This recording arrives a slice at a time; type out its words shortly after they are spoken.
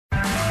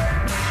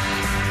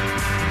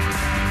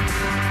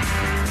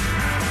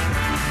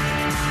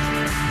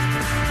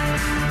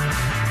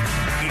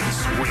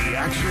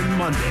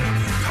Monday.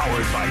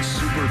 Powered by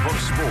Superbook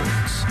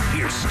Sports.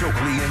 Here's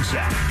Stokley and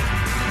Zach.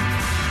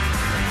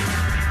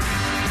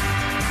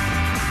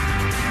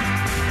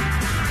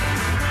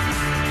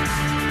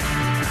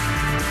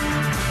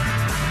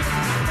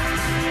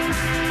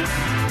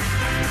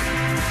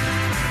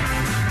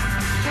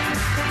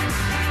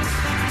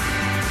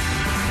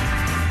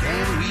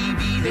 Can we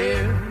be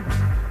there?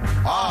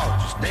 Oh,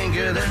 just think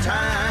of the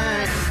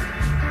time.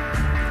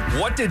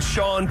 What did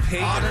Sean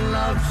Payton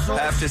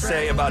have to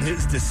say about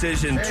his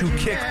decision to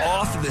kick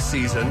off the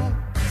season,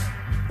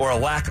 or a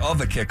lack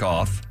of a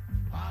kickoff?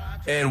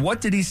 And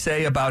what did he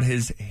say about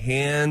his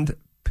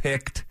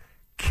hand-picked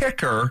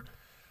kicker,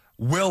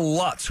 Will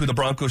Lutz, who the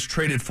Broncos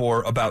traded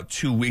for about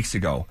 2 weeks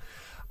ago?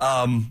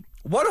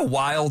 What a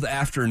wild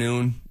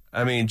afternoon.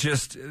 I mean,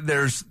 just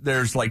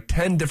there's like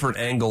 10 different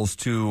angles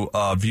to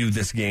view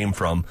this game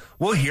from.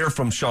 We'll hear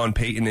from Sean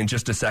Payton in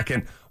just a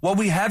second. What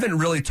we haven't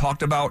really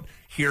talked about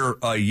here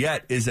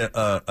yet is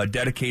a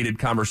dedicated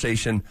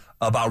conversation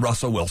about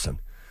Russell Wilson.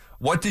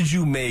 What did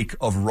you make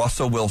of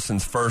Russell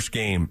Wilson's first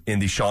game in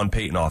the Sean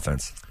Payton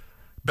offense?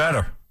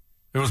 Better.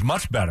 It was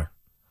much better.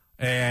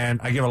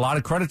 And I give a lot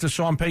of credit to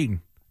Sean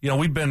Payton. You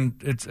know,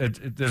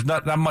 there's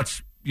not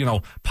much,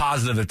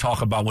 positive to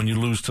talk about when you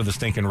lose to the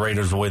stinking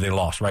Raiders the way they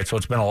lost, right? So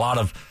it's been a lot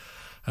of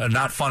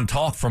not fun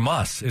talk from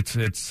us. It's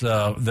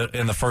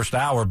in the first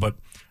hour, but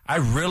I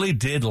really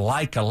did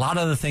like a lot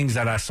of the things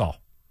that I saw.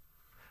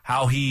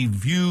 How he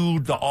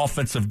viewed the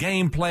offensive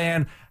game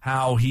plan,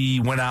 how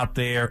he went out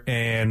there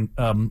and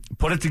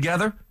put it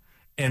together,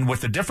 and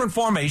with the different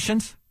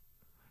formations.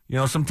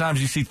 Sometimes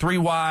you see three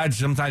wides,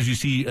 sometimes you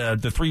see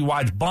the three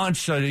wides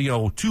bunch,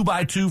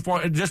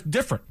 2x2, just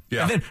different.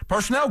 Yeah. And then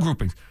personnel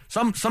groupings.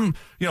 Some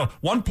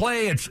one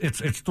play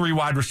it's three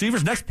wide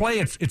receivers. Next play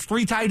it's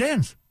three tight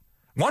ends.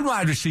 One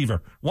wide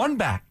receiver, one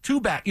back, two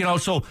back.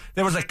 So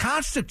there was a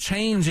constant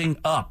changing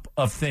up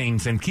of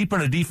things and keeping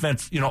the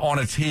defense, on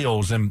its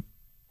heels, and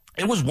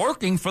it was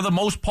working for the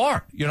most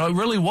part. It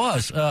really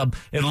was.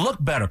 It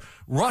looked better.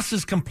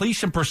 Russ's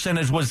completion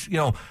percentage was,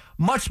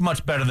 much,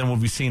 much better than what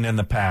we've seen in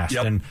the past.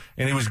 Yep. And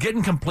he was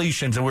getting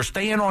completions, and we're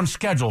staying on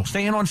schedule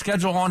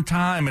on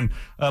time. And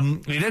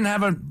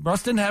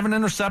Russ didn't have an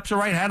interception,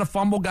 right? Had a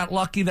fumble, got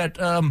lucky that,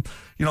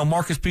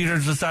 Marcus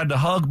Peters decided to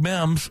hug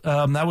Mims.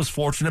 That was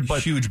fortunate.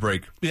 But huge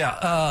break.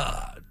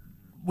 Yeah.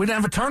 We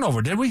didn't have a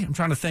turnover, did we? I'm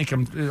trying to think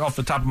off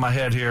the top of my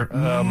head here.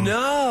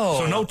 No.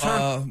 So no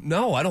turn.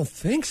 No, I don't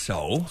think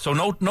so. So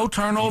no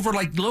turnover.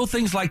 Like little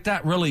things like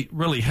that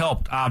really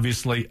helped.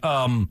 Obviously.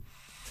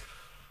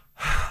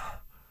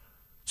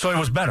 So it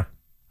was better.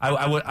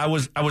 I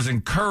was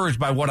encouraged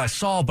by what I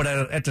saw, but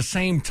at the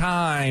same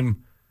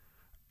time,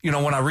 when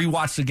I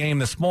rewatched the game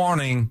this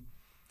morning,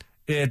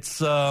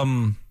 it's a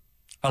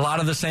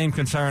lot of the same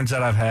concerns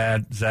that I've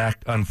had,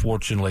 Zach.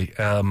 Unfortunately.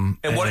 And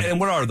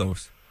what are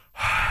those?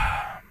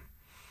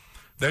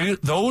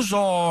 Those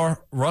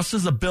are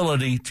Russ's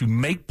ability to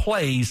make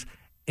plays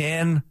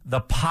in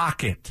the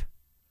pocket.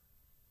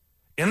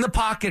 In the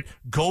pocket,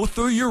 go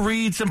through your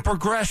reads and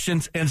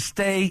progressions and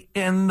stay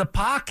in the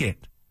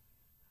pocket.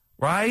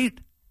 Right?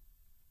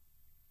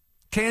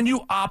 Can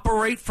you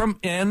operate from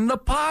in the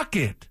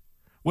pocket?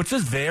 Which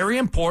is very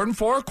important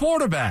for a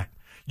quarterback.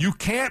 You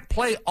can't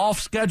play off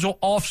schedule,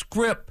 off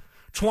script,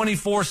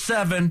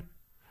 24/7.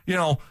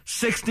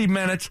 60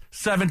 minutes,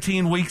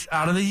 17 weeks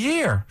out of the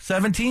year,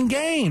 17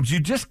 games. You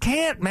just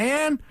can't,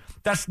 man.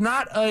 That's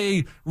not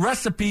a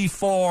recipe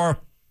for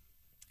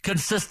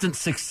consistent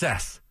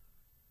success.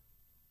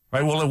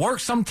 Right? Will it work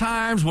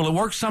sometimes? Will it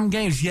work some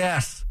games?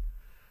 Yes.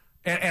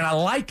 And I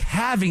like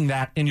having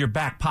that in your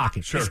back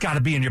pocket. Sure. It's got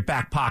to be in your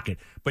back pocket.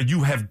 But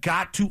you have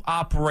got to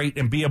operate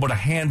and be able to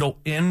handle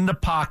in the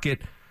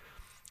pocket,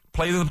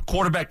 play the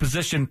quarterback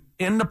position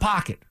in the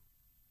pocket,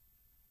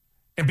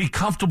 and be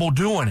comfortable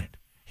doing it.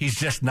 He's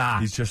just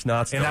not.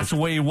 And that's the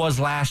way he was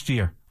last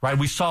year, right?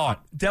 We saw it.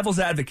 Devil's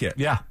advocate.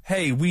 Yeah.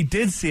 Hey, we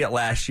did see it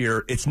last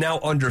year. It's now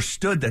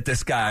understood that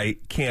this guy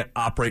can't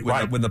operate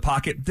with the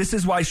pocket. This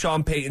is why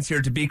Sean Payton's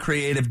here, to be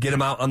creative, get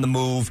him out on the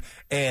move,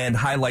 and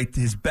highlight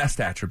his best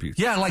attributes.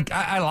 Yeah, like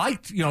I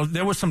liked,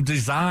 there was some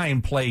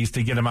design plays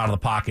to get him out of the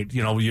pocket.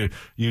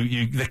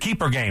 The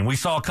keeper game. We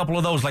saw a couple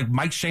of those, like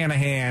Mike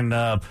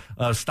Shanahan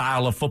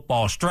style of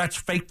football. Stretch,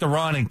 fake the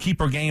run, and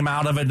keeper game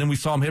out of it. And then we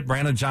saw him hit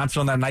Brandon Johnson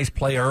on that nice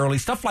play early.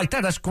 Stuff like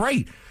that. That's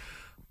great.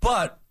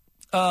 But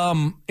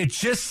it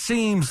just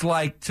seems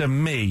like to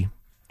me,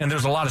 and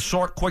there's a lot of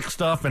short, quick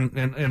stuff,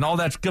 and all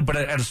that's good, but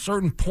at a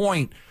certain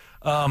point,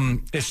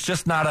 it's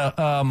just not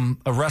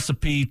a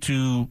recipe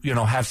to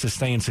have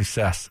sustained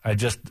success. I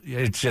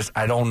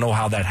don't know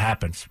how that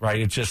happens, right?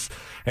 It's just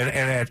and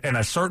at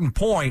a certain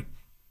point,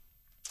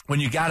 when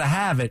you got to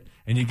have it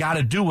and you got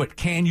to do it,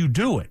 can you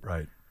do it?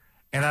 Right.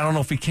 And I don't know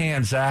if he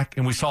can, Zach.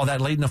 And we saw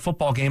that late in the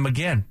football game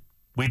again.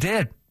 We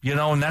did,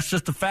 and that's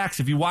just the facts.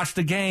 If you watch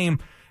the game,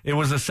 it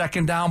was a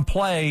second down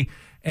play,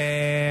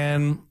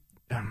 and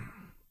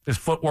his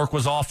footwork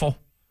was awful.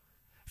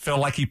 Felt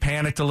like he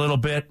panicked a little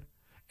bit,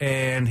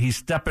 and he's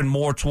stepping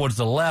more towards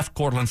the left.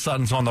 Cortland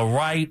Sutton's on the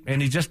right,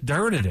 and he just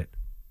dirted it.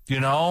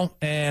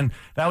 and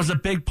that was a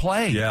big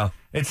play. Yeah.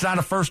 It's not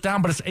a first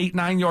down, but it's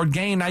 8-9 yard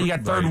gain. Now you got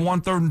 3rd and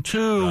 1, 3rd and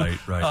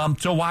 2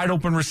 to a wide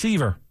open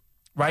receiver,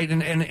 right?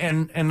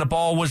 And the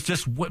ball was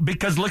just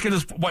because look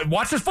at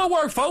watch his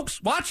footwork,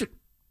 folks. Watch it.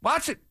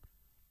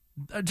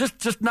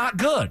 Just not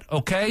good.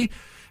 Okay,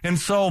 and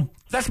so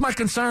that's my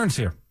concerns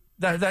here.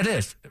 That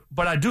is,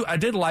 but I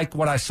did like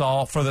what I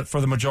saw for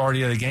the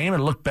majority of the game. It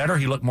looked better.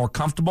 He looked more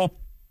comfortable.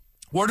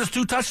 Where does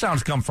 2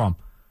 touchdowns come from?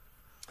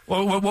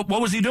 What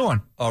was he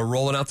doing?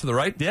 Rolling out to the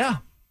right? Yeah.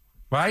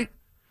 Right?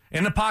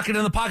 In the pocket,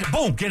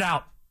 boom, get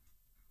out.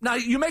 Now,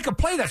 you make a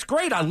play, that's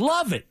great. I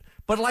love it.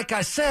 But like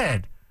I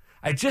said,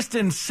 I just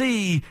didn't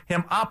see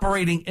him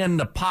operating in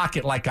the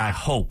pocket like I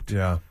hoped.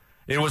 Yeah.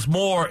 It was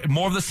more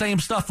of the same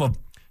stuff of,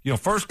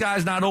 first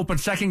guy's not open,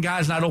 second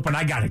guy's not open.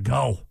 I got to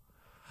go.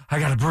 I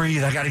got to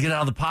breathe. I got to get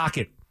out of the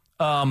pocket.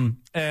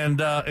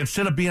 And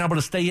instead of being able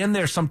to stay in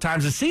there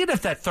sometimes and see it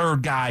if that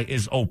third guy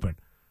is open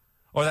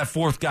or that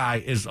fourth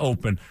guy is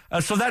open.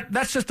 So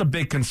that's just a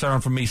big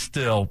concern for me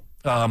still.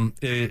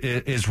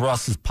 Is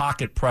Russ's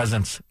pocket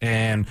presence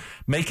and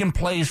making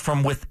plays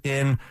from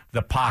within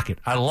the pocket.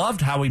 I loved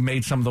how he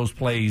made some of those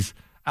plays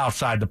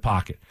outside the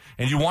pocket.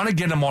 And you want to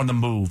get him on the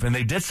move. And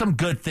they did some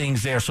good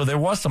things there. So there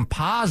was some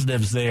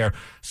positives there,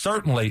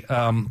 certainly.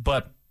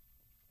 But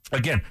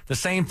again, the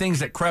same things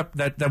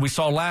that we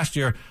saw last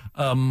year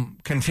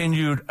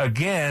continued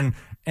again,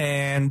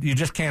 and you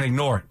just can't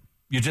ignore it.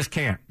 You just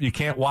can't. You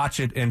can't watch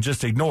it and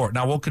just ignore it.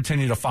 Now, we'll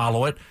continue to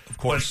follow it. Of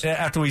course. But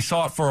after we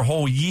saw it for a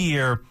whole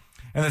year,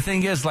 and the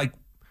thing is,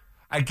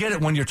 I get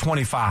it when you're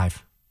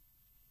 25,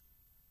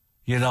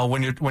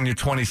 when you're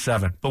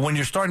 27. But when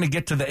you're starting to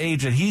get to the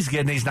age that he's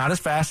getting, he's not as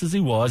fast as he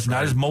was,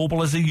 not as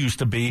mobile as he used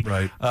to be.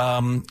 Right.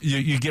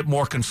 You get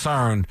more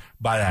concerned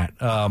by that.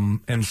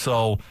 And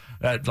so,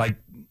 I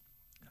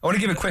want to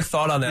give a quick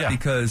thought on that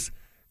because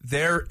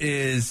there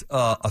is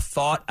a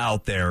thought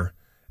out there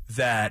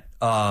that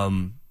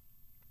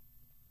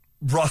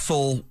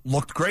Russell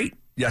looked great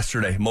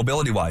yesterday,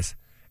 mobility-wise.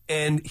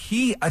 And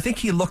I think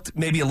he looked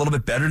maybe a little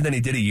bit better than he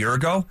did a year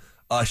ago,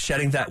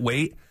 shedding that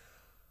weight.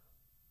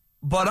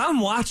 But I'm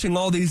watching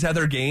all these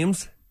other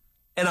games,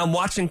 and I'm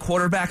watching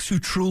quarterbacks who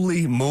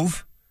truly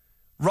move.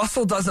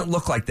 Russell doesn't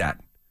look like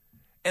that.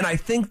 And I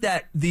think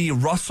that the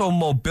Russell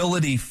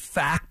mobility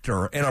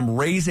factor, and I'm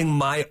raising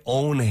my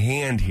own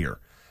hand here,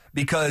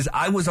 because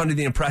I was under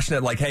the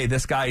impression that, hey,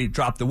 this guy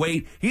dropped the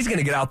weight. He's going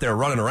to get out there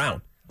running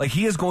around.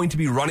 He is going to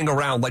be running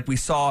around like we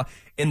saw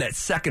in that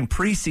second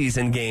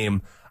preseason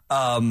game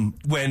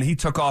when he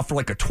took off for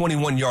a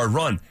 21-yard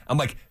run. I'm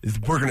like,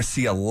 we're going to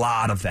see a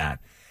lot of that.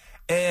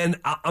 And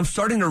I'm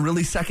starting to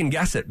really second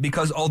guess it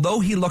because although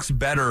he looks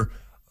better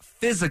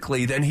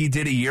physically than he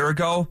did a year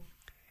ago,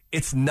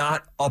 it's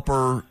not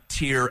upper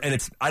tier,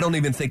 and I don't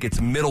even think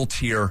it's middle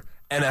tier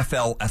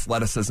NFL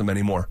athleticism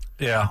anymore.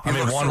 Yeah,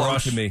 one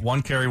rush, to me.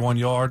 1 carry, 1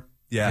 yard.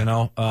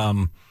 Yeah,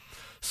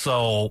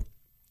 so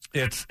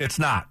it's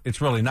not.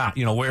 It's really not.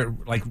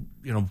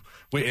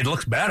 It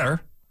looks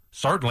better.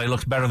 Certainly, it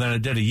looks better than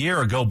it did a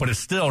year ago, but it's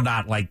still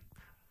not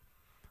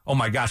oh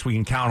my gosh, we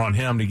can count on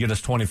him to get us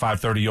 25,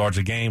 30 yards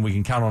a game. We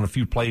can count on a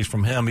few plays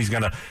from him. He's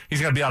gonna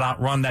be able to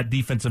outrun that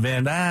defensive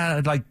end.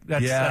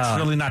 That's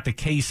really not the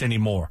case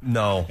anymore.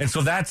 No. And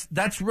so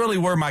that's really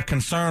where my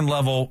concern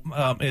level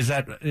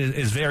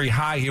is very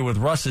high here with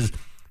Russ. Is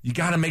you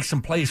got to make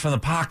some plays from the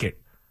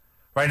pocket,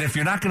 right? If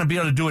you're not going to be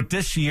able to do it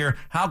this year,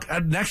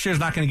 next year's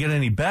not going to get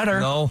any better.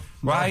 No.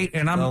 Right?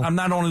 And I'm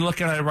not only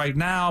looking at it right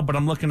now, but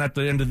I'm looking at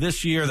the end of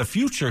this year, the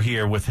future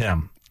here with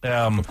him.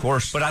 Of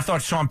course. But I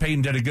thought Sean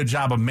Payton did a good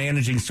job of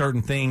managing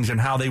certain things and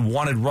how they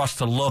wanted Russ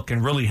to look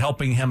and really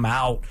helping him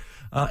out.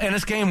 And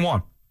it's game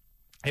one.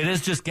 It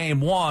is just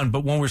game one,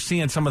 but when we're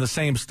seeing some of the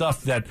same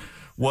stuff that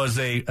was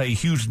a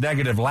huge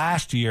negative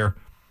last year,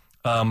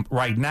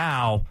 right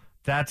now,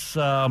 that's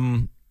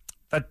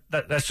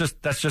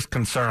just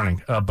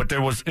concerning. But it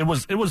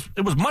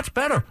was much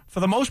better for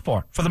the most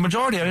part. For the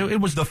majority, it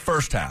was the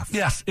first half.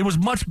 Yes, it was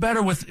much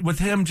better with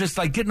him just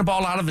getting the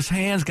ball out of his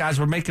hands. Guys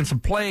were making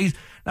some plays.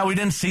 Now we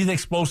didn't see the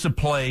explosive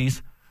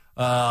plays,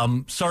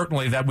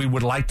 certainly that we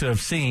would like to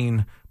have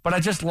seen. But I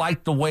just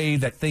liked the way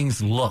that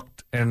things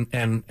looked and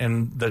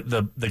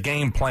the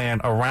game plan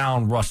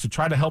around Russ to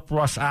try to help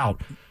Russ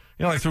out.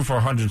 He only threw for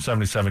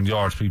 177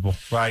 yards, people.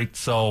 Right,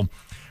 so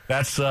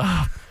that's.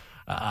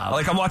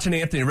 I'm watching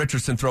Anthony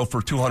Richardson throw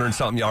for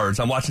 200-something yards.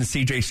 I'm watching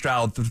C.J.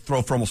 Stroud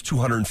throw for almost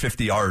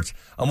 250 yards.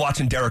 I'm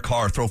watching Derek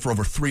Carr throw for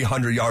over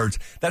 300 yards.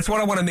 That's what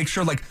I want to make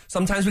sure.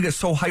 Sometimes we get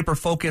so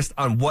hyper-focused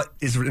on what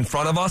is in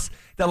front of us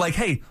that,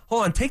 hey,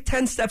 hold on, take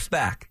 10 steps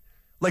back.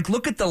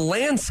 Look at the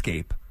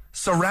landscape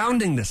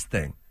surrounding this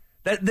thing.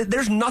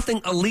 There's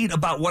nothing elite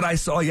about what I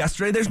saw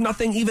yesterday. There's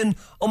nothing even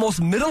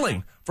almost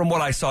middling from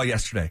what I saw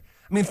yesterday.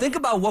 I mean, think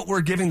about what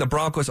we're giving the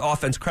Broncos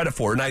offense credit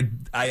for, and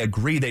I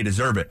agree they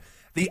deserve it.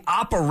 The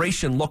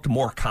operation looked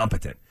more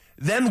competent.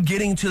 Them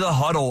getting to the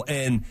huddle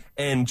and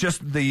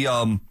just the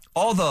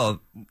all the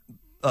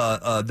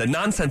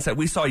nonsense that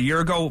we saw a year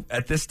ago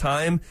at this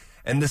time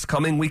and this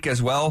coming week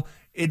as well,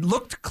 it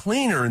looked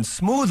cleaner and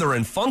smoother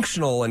and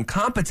functional and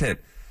competent.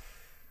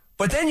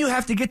 But then you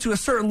have to get to a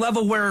certain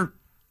level where,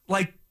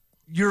 like,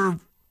 you're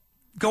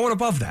going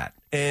above that.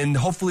 And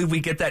hopefully we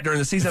get that during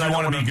the season. If you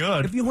want to be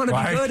good. If you want to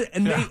be good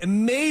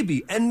and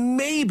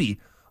maybe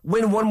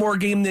win one more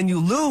game than you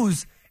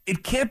lose,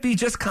 it can't be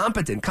just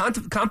competent.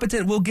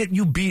 Competent will get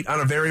you beat on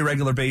a very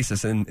regular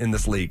basis in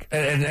this league.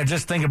 And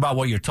just think about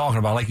what you're talking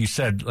about. Like you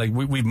said, like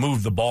we've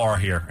moved the bar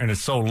here, and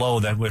it's so low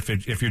that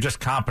if you're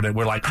just competent,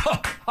 we're like,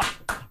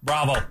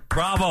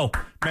 bravo,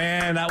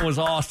 man, that was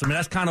awesome. And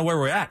that's kind of where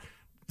we're at.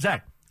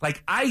 Zach,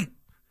 like I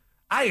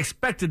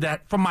expected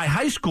that from my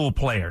high school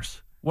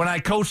players when I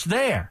coached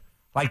there.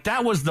 Like,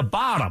 that was the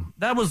bottom.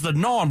 That was the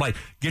norm. Like,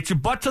 get your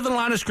butt to the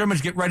line of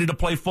scrimmage, get ready to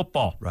play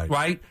football.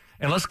 Right?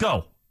 And let's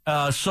go.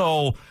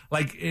 So,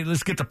 like,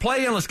 let's get to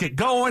playing, let's get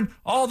going,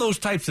 all those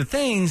types of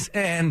things.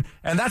 And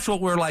that's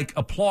what we're, like,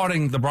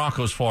 applauding the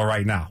Broncos for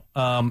right now.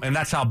 And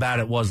that's how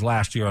bad it was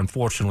last year,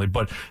 unfortunately.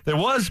 But there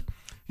was,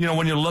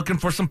 when you're looking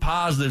for some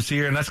positives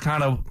here, and that's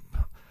kind of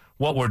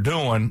what we're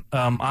doing,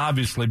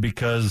 obviously,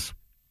 because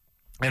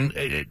I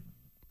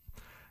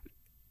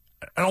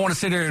don't want to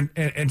sit here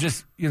and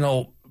just,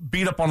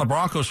 beat up on the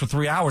Broncos for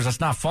 3 hours. That's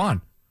not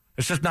fun.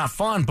 It's just not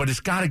fun, but it's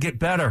got to get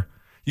better.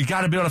 You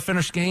got to be able to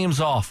finish games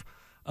off.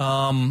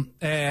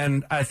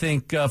 And I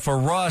think for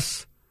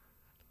Russ,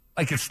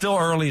 like, it's still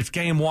early. It's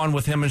game one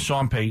with him and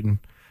Sean Payton.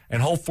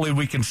 And hopefully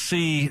we can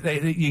see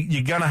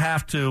you're going to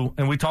have to,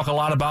 and we talk a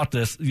lot about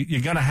this,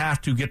 you're going to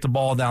have to get the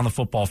ball down the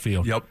football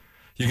field. Yep.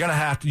 You're going to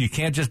have to. You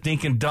can't just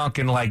dink and dunk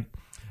and, like,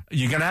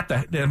 you're going to have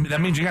to,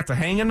 that means you have to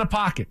hang in the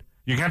pocket.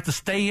 You're going to have to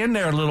stay in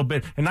there a little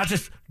bit and not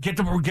just get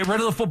rid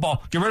of the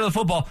football,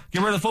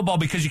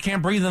 because you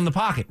can't breathe in the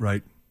pocket.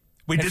 Right.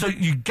 So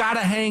you got to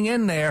hang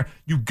in there.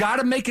 You got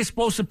to make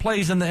explosive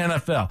plays in the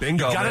NFL.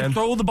 Bingo, you got to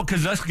throw the ball,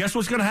 because guess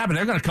what's going to happen?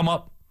 They're going to come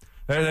up.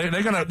 They're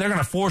going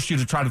to force you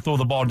to try to throw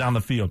the ball down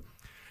the field.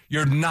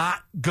 You're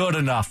not good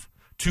enough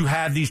to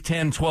have these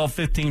 10, 12,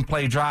 15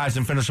 play drives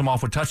and finish them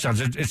off with touchdowns.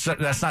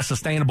 That's not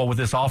sustainable with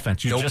this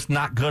offense. You're just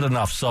not good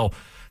enough. So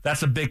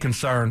that's a big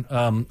concern,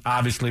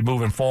 obviously,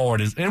 moving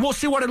forward. And we'll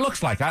see what it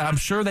looks like. I'm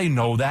sure they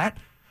know that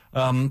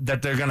they're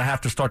going to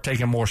have to start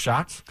taking more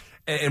shots.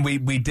 And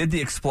we did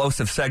the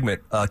explosive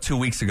segment 2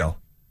 weeks ago.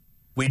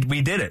 We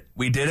did it.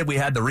 We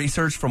had the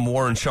research from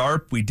Warren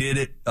Sharp. We did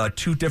it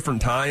 2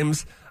 different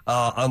times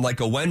on like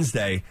a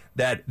Wednesday,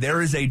 that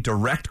there is a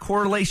direct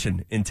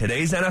correlation in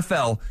today's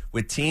NFL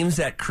with teams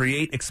that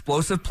create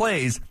explosive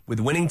plays with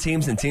winning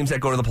teams and teams that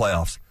go to the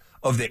playoffs.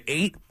 Of the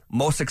 8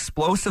 most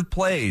explosive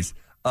plays,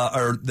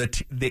 or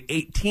the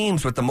 8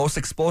 teams with the most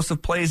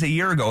explosive plays a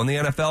year ago in the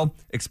NFL,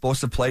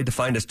 explosive play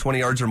defined as 20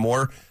 yards or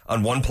more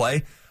on one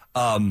play,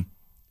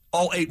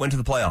 all 8 went to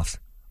the playoffs.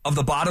 Of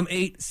the bottom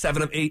 8,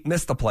 7 of 8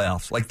 missed the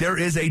playoffs. Like, there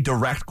is a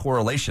direct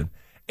correlation.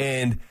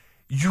 And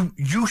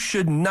you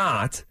should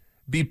not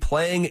be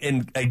playing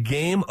in a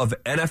game of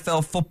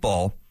NFL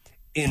football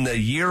in the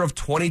year of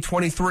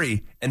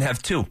 2023 and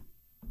have 2.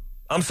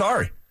 I'm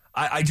sorry.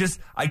 I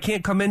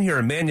can't come in here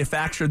and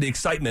manufacture the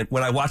excitement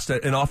when I watched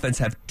an offense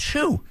have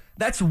 2.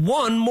 That's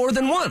 1 more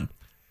than 1.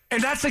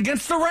 And that's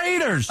against the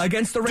Raiders.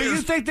 Do you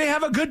think they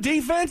have a good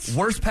defense?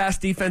 Worst pass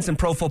defense in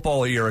pro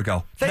football a year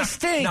ago. They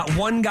stink. Not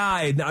one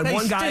guy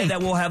that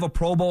will have a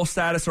Pro Bowl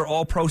status or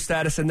All Pro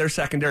status in their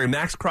secondary.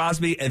 Max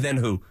Crosby, and then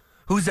who?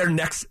 Who's their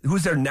next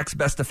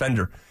best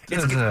defender?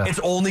 It's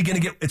only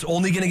going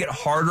to get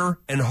harder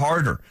and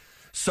harder.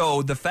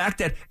 So the fact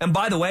that, and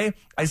by the way,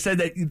 I said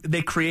that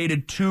they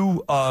created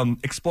 2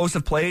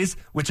 explosive plays,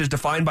 which is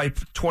defined by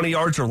 20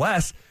 yards or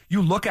less.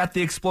 You look at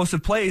the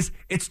explosive plays,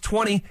 it's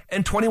 20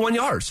 and 21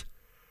 yards.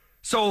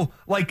 So,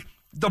 like,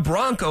 the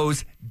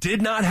Broncos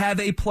did not have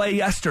a play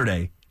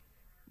yesterday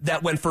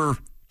that went for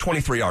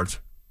 23 yards.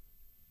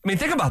 I mean,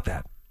 think about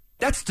that.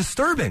 That's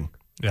disturbing.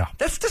 Yeah.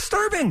 That's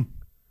disturbing.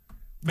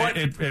 But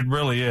it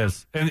really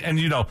is. And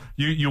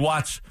you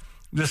watch,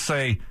 just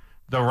say,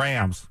 the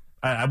Rams.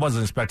 I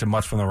wasn't expecting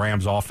much from the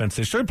Rams offense.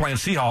 They started playing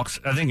Seahawks,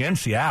 I think, in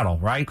Seattle,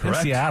 right? Correct.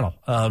 In Seattle.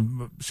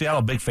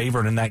 Seattle, big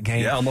favorite in that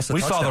game. Yeah, almost a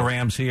We touchdown. saw the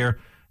Rams here.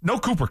 No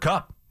Cooper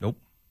Kupp. Nope.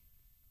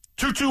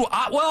 Tutu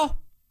Atwell.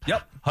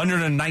 Yep.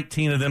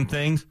 119 of them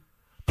things.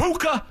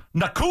 Puka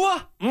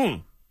Nakua.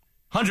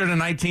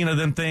 119 of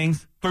them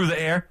things through the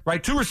air,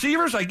 right? 2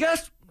 receivers, I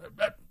guess.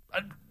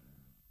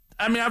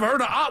 I mean, I've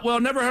heard of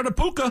Otwell, never heard of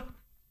Puka.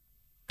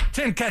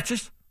 10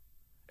 catches.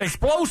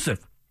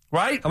 Explosive,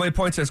 right? How many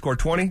points did they score?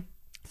 20?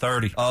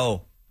 30.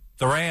 Oh.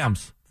 The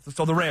Rams.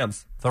 So the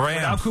Rams.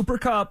 Without Cooper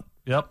Kupp.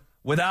 Yep.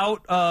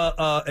 Without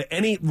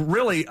any,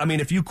 really, I mean,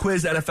 if you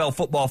quiz NFL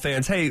football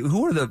fans, hey,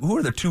 who are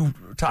the 2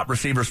 top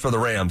receivers for the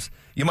Rams?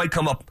 You might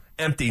come up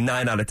empty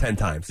 9 out of 10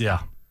 times.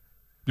 Yeah.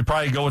 You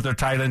probably go with their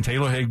tight end,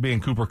 Taylor Higbee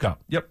and Cooper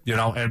Kupp. Yep.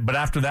 But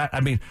after that,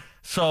 I mean,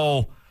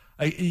 so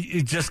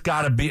it just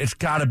got to be, it's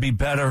got to be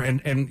better.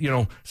 And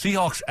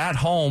Seahawks at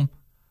home,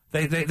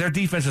 their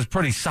defense is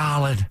pretty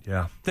solid.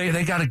 Yeah.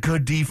 They got a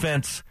good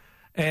defense.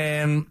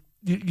 And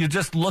you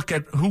just look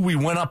at who we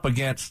went up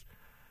against.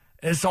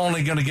 It's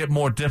only going to get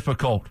more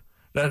difficult.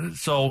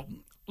 So,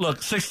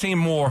 look, 16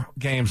 more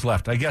games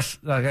left. I guess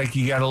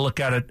you got to look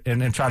at it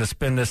and try to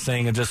spin this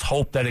thing and just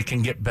hope that it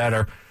can get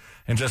better.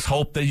 and just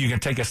hope that you can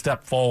take a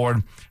step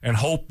forward and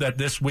hope that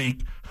this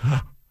week,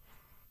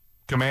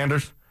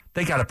 Commanders,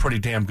 they got a pretty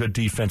damn good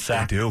defense,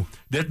 Zach. They do.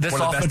 This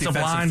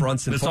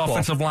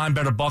offensive line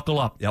better buckle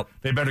up. Yep.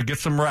 They better get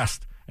some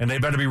rest, and they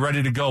better be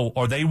ready to go,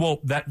 or they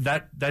will.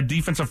 That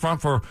defensive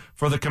front for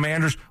the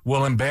Commanders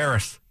will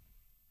embarrass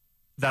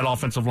that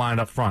offensive line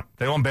up front.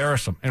 They'll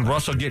embarrass them, and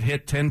Russ will get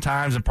hit 10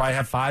 times and probably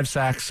have 5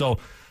 sacks. So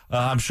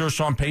I'm sure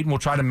Sean Payton will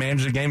try to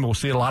manage the game. We'll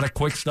see a lot of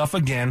quick stuff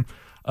again,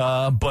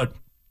 but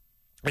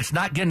it's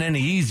not getting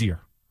any easier,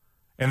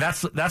 and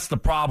that's the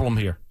problem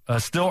here.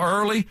 Still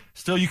early.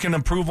 Still, you can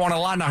improve on a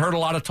lot. And I heard a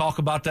lot of talk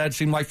about that. It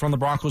seemed like from the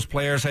Broncos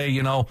players, hey,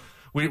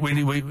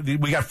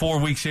 we got 4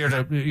 weeks here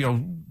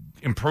to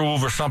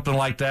improve or something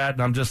like that.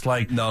 And I'm just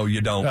like, no,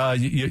 you don't.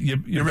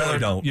 You really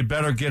don't. You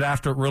better get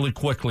after it really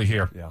quickly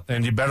here,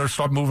 and you better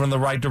start moving in the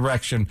right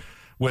direction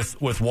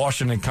with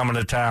Washington coming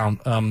to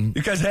town.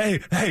 Because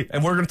hey,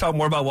 and we're going to talk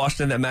more about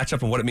Washington, that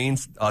matchup, and what it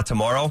means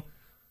tomorrow.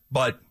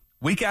 But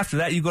week after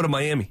that, you go to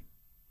Miami.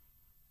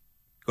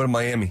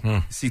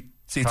 See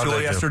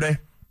Tua yesterday.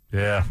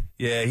 Yeah,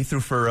 he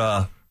threw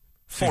for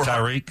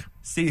Tyreek.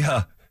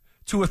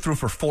 Tua threw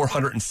for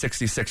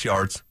 466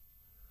 yards,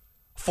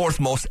 4th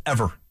most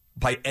ever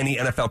by any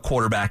NFL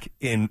quarterback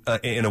in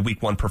a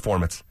Week 1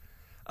 performance.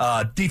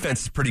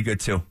 Defense is pretty good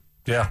too.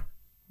 Yeah,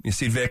 you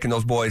see Vic and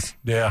those boys.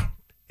 Yeah.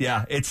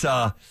 It's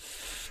not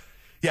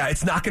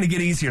going to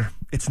get easier.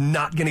 It's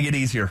not going to get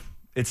easier.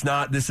 It's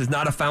not. This is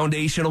not a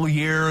foundational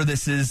year.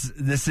 This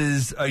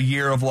is a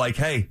year of like,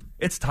 hey,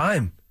 it's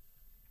time.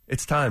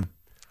 It's time.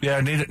 Yeah,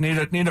 need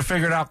to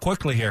figure it out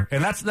quickly here,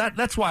 and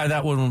that's why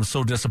that one was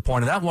so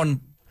disappointing.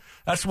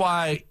 That's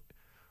why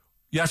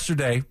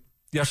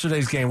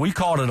yesterday's game, we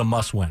called it a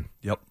must win.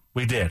 Yep,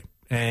 we did,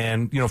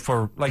 and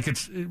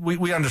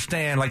we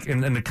understand, like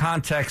in the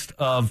context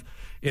of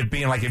it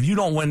being like, if you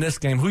don't win this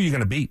game, who are you going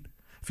to beat?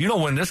 If you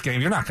don't win this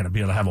game, you're not going to be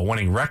able to have a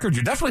winning record.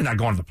 You're definitely not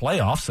going to the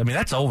playoffs. I mean,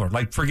 that's over.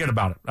 Like, forget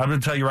about it. I'm going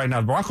to tell you right now,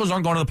 the Broncos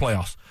aren't going to the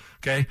playoffs.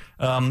 Okay,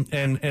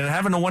 and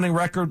having a winning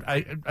record, I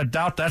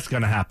doubt that's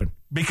going to happen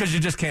because you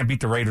just can't beat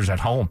the Raiders at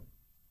home.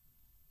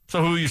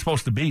 So who are you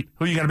supposed to beat?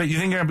 Who are you going to beat? You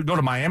think you're going to go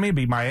to Miami,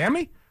 beat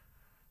Miami?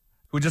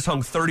 Who just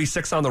hung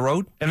 36 on the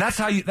road? And that's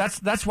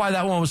why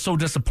that one was so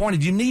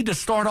disappointed. You need to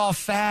start off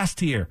fast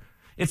here.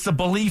 It's a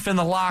belief in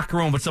the locker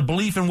room. It's a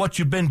belief in what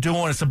you've been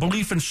doing. It's a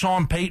belief in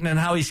Sean Payton and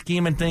how he's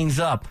scheming things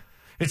up.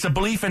 It's a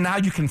belief in how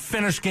you can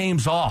finish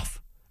games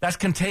off. That's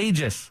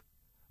contagious,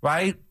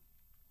 right?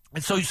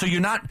 And so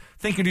you're not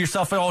thinking to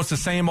yourself, oh, it's the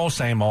same old,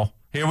 same old.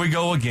 Here we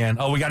go again.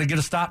 Oh, we got to get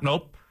a stop.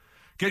 Nope.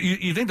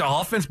 You think the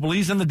offense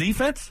believes in the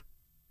defense?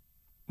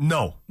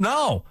 No.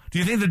 Do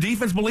you think the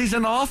defense believes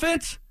in the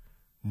offense?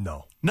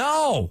 No.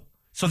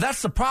 So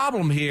that's the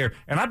problem here.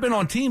 And I've been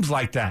on teams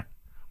like that,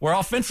 where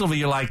offensively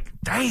you're like,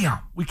 damn,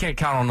 we can't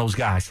count on those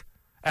guys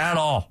at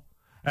all.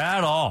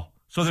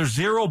 So there's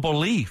zero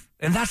belief,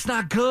 and that's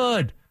not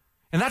good.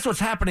 And that's what's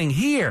happening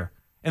here,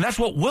 and that's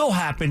what will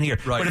happen here.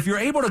 Right. But if you're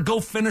able to go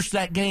finish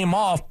that game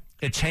off,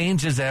 it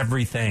changes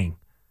everything.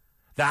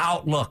 The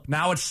outlook,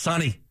 now it's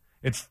sunny.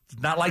 It's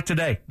not like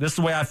today. This is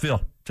the way I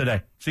feel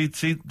today. See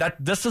that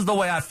this is the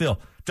way I feel.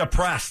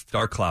 Depressed.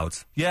 Dark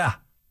clouds. Yeah.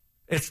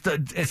 It's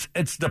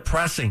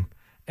depressing.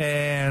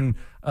 And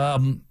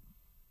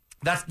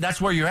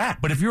that's where you're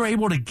at. But if you're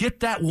able to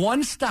get that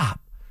one stop,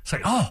 it's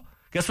like, oh,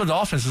 guess what? The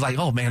offense is like,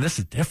 oh man, this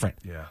is different.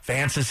 Yeah.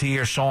 Vance is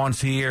here, Sean's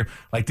here.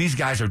 Like, these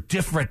guys are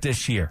different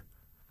this year.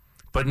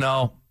 But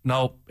no,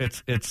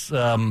 it's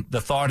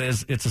the thought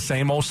is it's the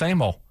same old.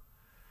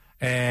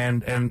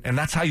 And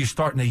that's how you're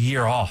starting the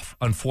year off,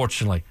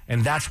 unfortunately.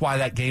 And that's why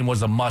that game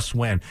was a must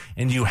win.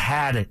 And you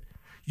had it.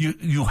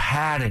 You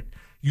had it.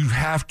 You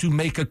have to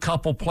make a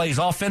couple plays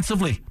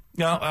offensively.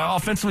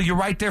 Offensively, you're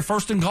right there,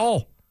 first and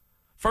goal.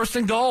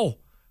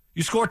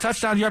 You score a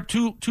touchdown, you're up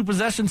two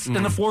possessions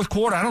in the fourth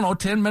quarter. I don't know,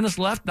 10 minutes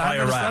left, 9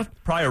 minutes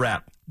left. Prior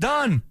wrap.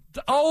 Done.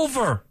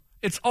 Over.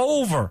 It's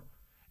over.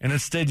 And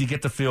instead, you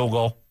get the field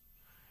goal.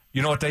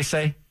 You know what they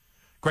say?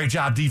 Great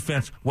job,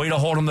 defense. Way to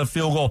hold them to the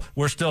field goal.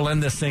 We're still in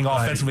this thing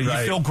offensively.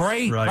 Right. You feel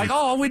great. Right. Like,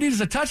 all we need is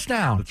a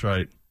touchdown. That's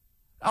right.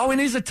 All we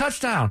need is a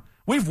touchdown.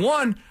 We've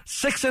won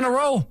 6 in a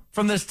row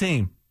from this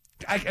team.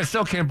 I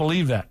still can't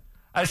believe that.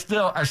 I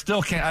still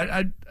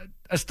can't.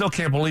 I still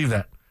can't believe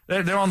that.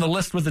 They're on the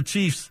list with the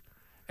Chiefs,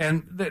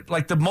 and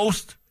like the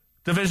most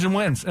division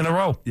wins in a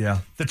row. Yeah,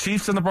 the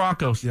Chiefs and the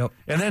Broncos. Yep.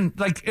 And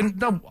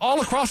then all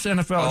across the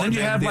NFL. And then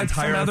you have like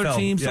some other NFL.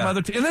 teams, Yeah. some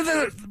other teams, and then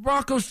the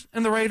Broncos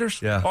and the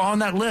Raiders are on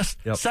that list.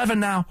 Yep. 7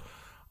 now.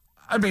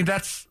 I mean,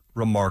 that's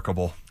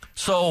remarkable.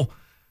 So,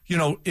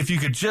 if you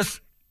could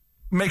just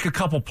make a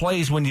couple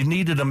plays when you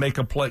needed to make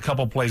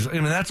couple plays. I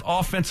mean, that's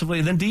offensively.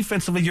 And then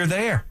defensively, you're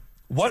there.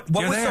 What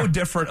was so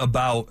different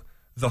about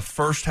the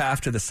first half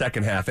to the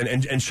second half?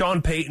 And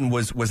Sean Payton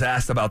was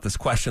asked about this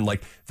question.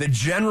 Like, the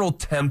general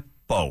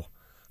tempo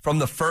from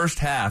the first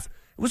half,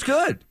 it was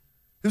good.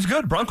 It was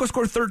good. Broncos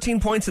scored 13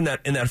 points in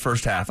that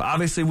first half.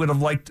 Obviously, would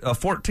have liked a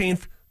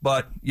 14th,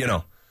 but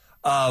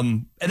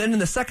and then in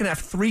the second half,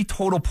 3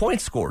 total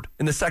points scored.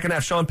 In the second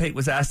half, Sean Payton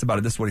was asked about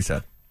it. This is what he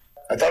said.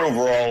 I thought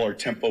overall our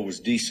tempo was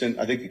decent.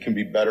 I think it can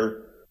be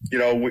better. You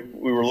know, we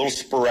were a little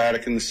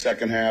sporadic in the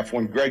second half.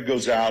 When Greg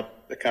goes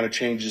out, that kind of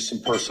changes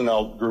some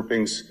personnel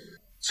groupings.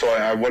 So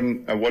I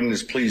wasn't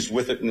as pleased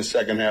with it in the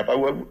second half. I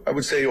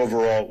would say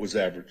overall it was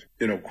average.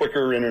 You know,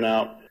 quicker in and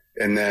out,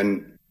 and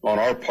then on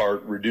our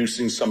part,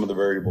 reducing some of the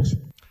variables.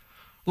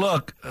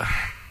 Look,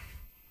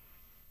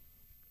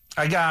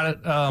 I got it.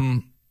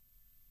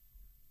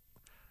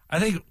 I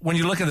think when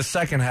you look at the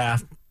second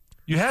half,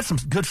 you had some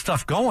good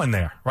stuff going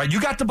there, right? You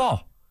got the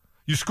ball.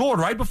 You scored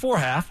right before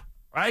half,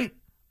 right?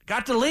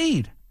 Got the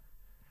lead.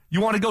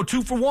 You want to go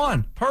 2 for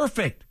 1.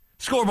 Perfect.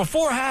 Score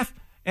before half,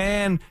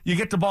 and you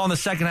get the ball in the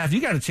second half.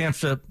 You got a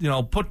chance to,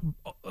 put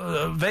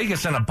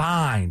Vegas in a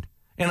bind,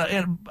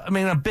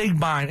 a big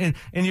bind,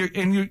 and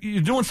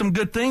you're doing some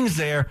good things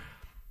there.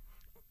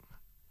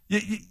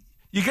 You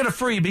get a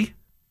freebie.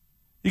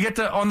 You get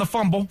on the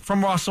fumble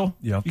from Russell.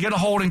 Yep. You get a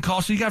holding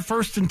call, so you got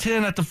 1st and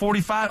 10 at the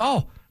 45.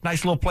 Oh,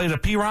 nice little play to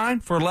P.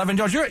 Ryan for 11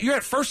 yards. You're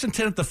at 1st and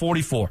 10 at the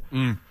 44,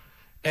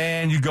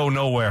 and you go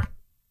nowhere,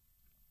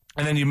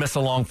 and then you miss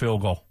a long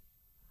field goal.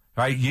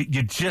 Right?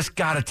 You just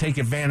got to take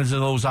advantage of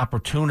those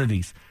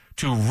opportunities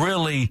to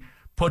really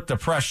put the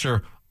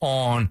pressure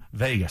on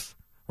Vegas.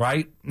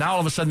 Right? Now all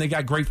of a sudden they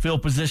got great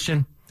field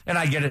position, and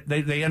I get it.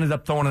 They ended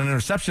up throwing an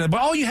interception, but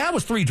all you had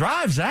was 3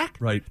 drives, Zach.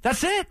 Right.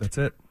 That's it.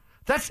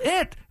 That's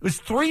it. It was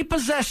 3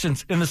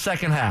 possessions in the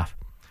second half.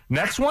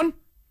 Next one,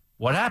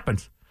 what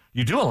happens?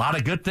 You do a lot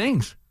of good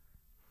things.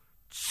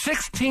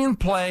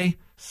 16-play,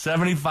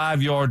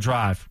 75-yard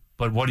drive.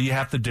 But what do you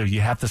have to do?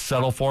 You have to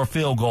settle for a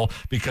field goal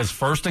because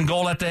 1st and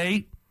goal at the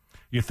 8,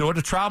 you throw it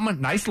to Troutman,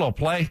 nice little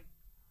play,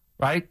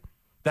 right?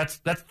 That's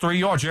 3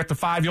 yards. You're at the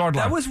 5-yard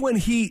line. That was when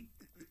he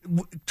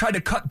tried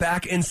to cut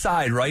back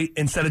inside, right?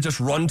 Instead of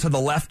just run to the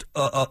left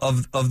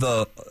of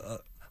the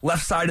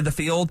left side of the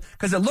field,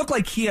 because it looked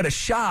like he had a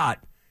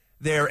shot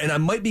there, and I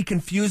might be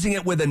confusing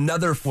it with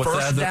another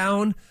first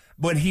down.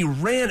 When he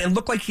ran and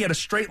looked like he had a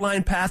straight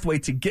line pathway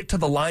to get to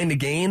the line to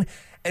gain,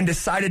 and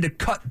decided to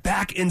cut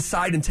back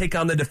inside and take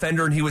on the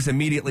defender, and he was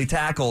immediately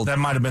tackled. That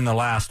might have been the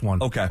last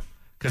one. Okay.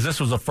 Because this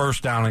was a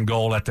 1st down and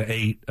goal at the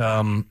 8,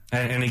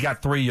 and he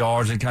got 3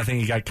 yards, and I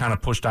think he got kind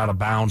of pushed out of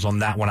bounds on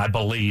that one, I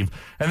believe.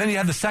 And then you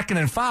had the 2nd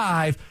and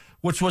 5,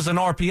 which was an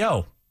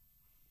RPO.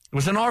 It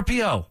was an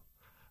RPO,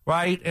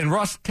 right? And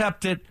Russ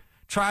kept it,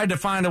 tried to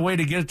find a way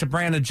to get it to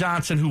Brandon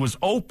Johnson, who was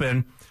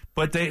open,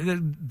 but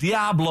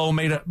Diablo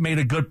made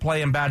a good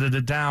play and batted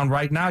it down.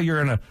 Right now you're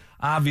in an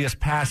obvious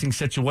passing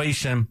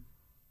situation.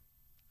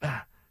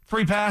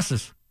 3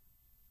 passes.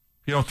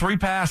 3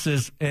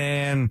 passes,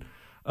 and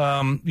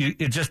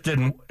it just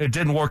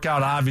didn't work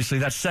out, obviously.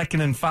 That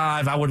 2nd and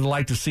 5, I would have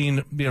liked to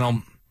seen,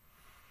 a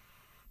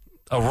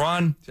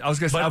run. I was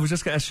just going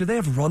to ask, should they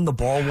have run the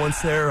ball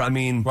once there? I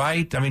mean,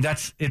 right? I mean,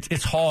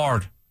 it's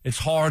hard. It's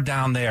hard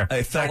down there.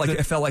 It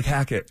felt like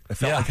Hackett. It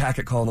felt like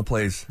Hackett calling the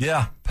plays.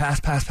 Yeah. Pass.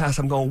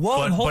 I'm going,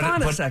 whoa, hold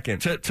on a second.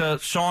 To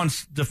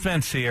Sean's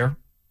defense here,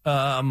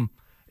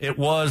 it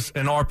was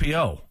an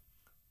RPO.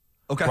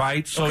 Okay.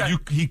 Right? So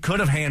he could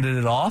have handed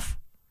it off.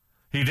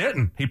 He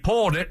didn't. He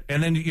pulled it,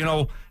 and then,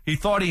 he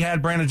thought he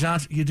had Brandon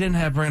Johnson. You didn't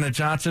have Brandon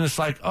Johnson. It's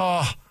like,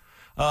 I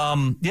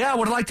would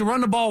have liked to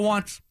run the ball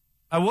once.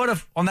 I would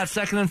have on that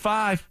 2nd and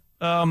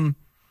 5.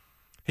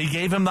 He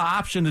gave him the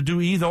option to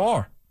do either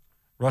or.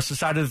 Russ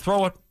decided to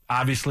throw it.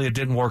 Obviously, it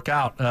didn't work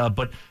out.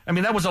 But,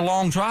 that was a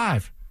long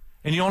drive,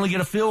 and you only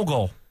get a field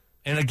goal.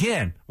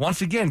 And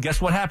once again,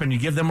 guess what happened? You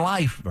give them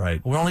life. Right.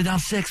 We're only down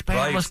 6, bam,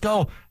 right. Let's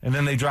go. And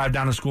then they drive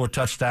down and score a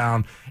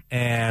touchdown.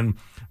 And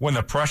when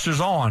the pressure's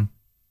on,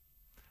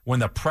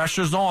 when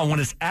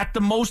it's at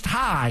the most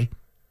high,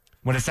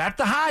 when it's at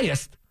the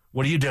highest,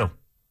 what do?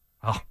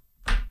 Oh,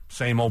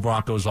 same old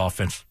Broncos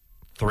offense.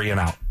 3 and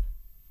out.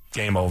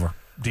 Game over.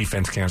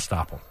 Defense can't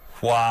stop them.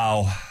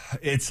 Wow.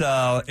 It's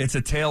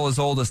a tale as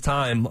old as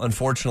time,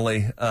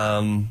 unfortunately,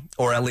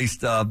 or at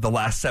least the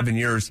last 7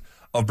 years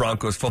of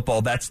Broncos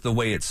football. That's the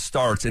way it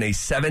starts. In a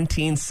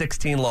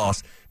 17-16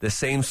 loss, the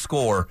same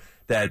score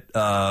that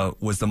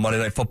was the Monday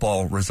Night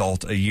Football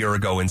result a year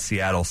ago in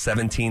Seattle,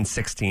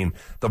 17-16,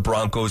 the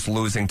Broncos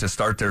losing to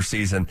start their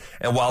season.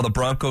 And while the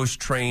Broncos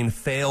train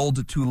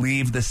failed to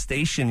leave the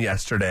station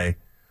yesterday,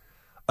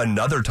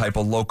 another type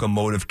of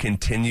locomotive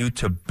continued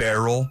to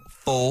barrel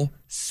full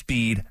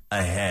speed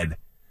ahead.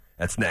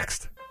 That's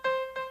next.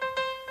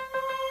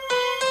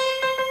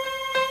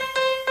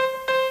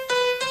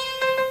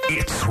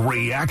 It's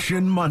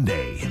Reaction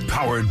Monday,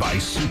 powered by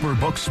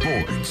Superbook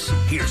Sports.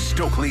 Here's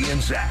Stokley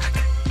and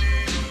Zach.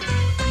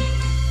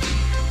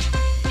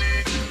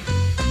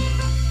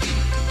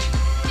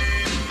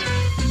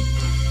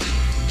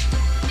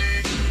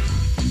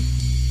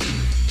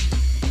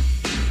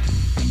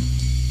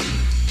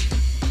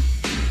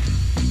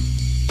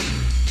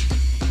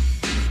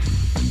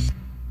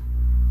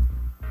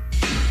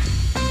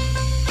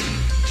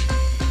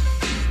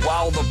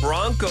 While the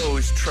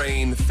Broncos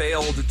train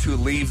failed to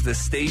leave the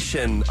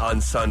station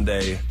on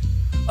Sunday,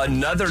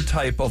 another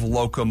type of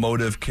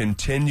locomotive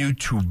continued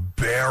to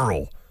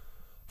barrel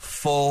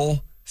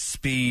full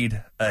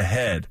speed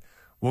ahead.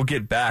 We'll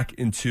get back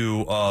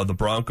into the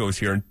Broncos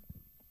here in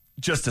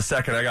just a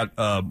second. I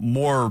got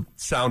more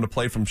sound to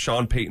play from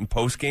Sean Payton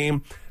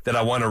postgame that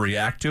I want to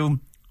react to,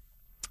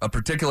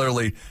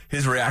 particularly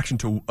his reaction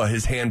to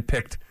his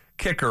hand-picked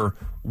kicker,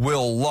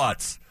 Will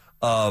Lutz,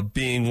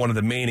 being one of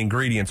the main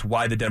ingredients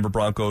why the Denver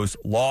Broncos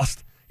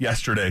lost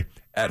yesterday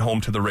at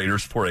home to the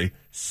Raiders for a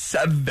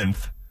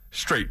 7th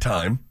straight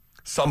time.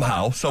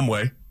 Somehow, some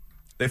way,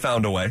 they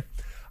found a way.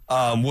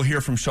 We'll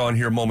hear from Sean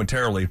here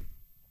momentarily.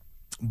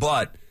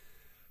 But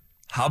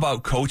how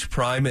about Coach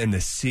Prime and the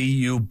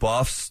CU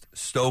Buffs?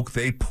 Stoke,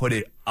 they put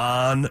it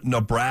on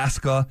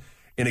Nebraska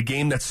in a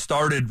game that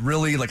started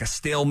really like a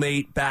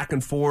stalemate, back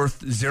and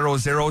forth,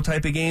 0-0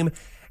 type of game,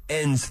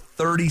 ends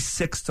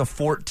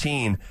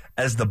 36-14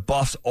 as the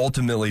Buffs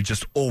ultimately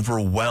just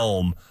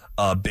overwhelm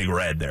Big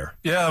Red there.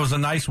 Yeah, it was a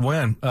nice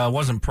win.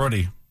 Wasn't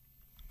pretty.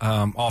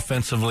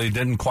 Offensively,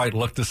 didn't quite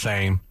look the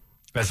same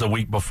as the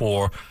week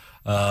before.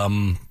 Saw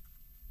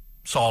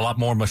a lot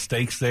more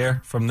mistakes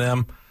there from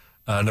them.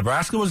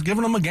 Nebraska was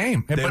giving them a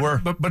game.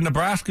 But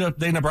Nebraska,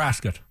 they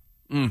Nebraska'd.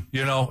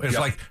 You know, it's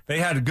like they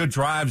had good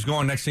drives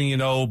going. Next thing you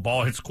know,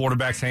 ball hits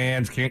quarterback's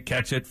hands, can't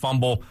catch it,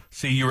 fumble,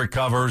 CU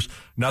recovers,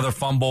 another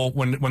fumble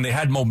when they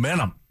had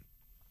momentum.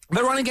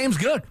 Their running game's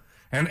good.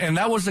 And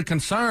that was the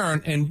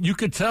concern. And you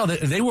could tell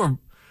that they were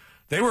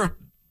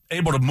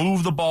able to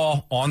move the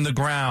ball on the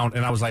ground.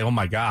 And I was like, oh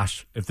my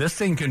gosh, if this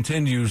thing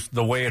continues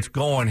the way it's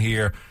going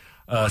here,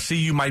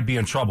 CU might be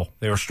in trouble.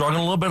 They were struggling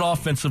a little bit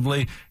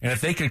offensively, and if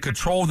they could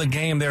control the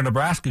game there,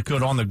 Nebraska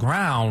could on the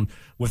ground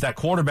with that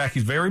quarterback.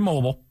 He's very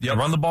mobile. Yep.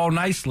 Run the ball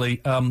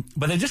nicely,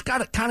 but they just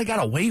kind of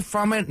got away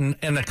from it, and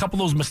a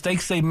couple of those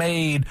mistakes they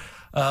made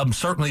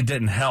certainly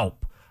didn't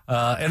help.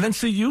 And then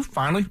CU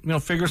finally,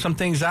 figured some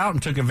things out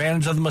and took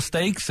advantage of the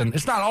mistakes. And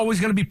it's not always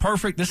going to be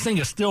perfect. This thing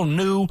is still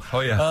new. Oh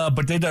yeah.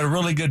 But they did a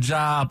really good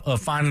job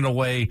of finding a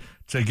way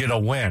to get a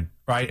win,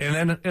 right? And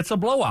then it's a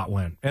blowout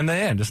win in the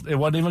end. It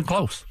wasn't even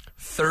close.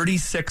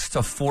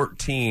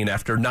 36-14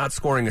 after not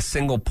scoring a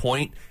single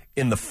point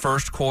in the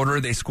first quarter.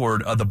 They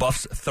scored the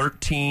Buffs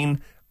 13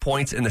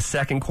 points in the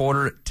second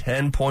quarter,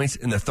 10 points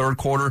in the third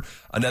quarter,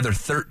 another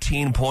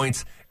 13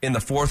 points in the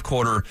fourth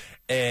quarter.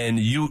 And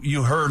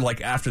you heard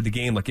after the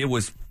game, it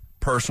was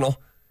personal.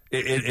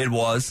 It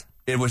was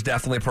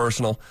definitely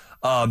personal.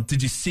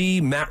 Did you see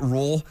Matt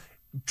Rule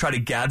try to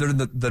gather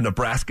the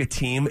Nebraska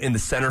team in the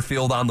center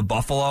field on the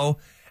Buffalo?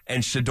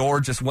 And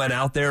Shedeur just went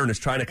out there and is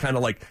trying to kind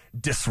of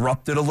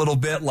disrupt it a little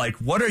bit.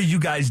 What are you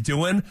guys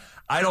doing?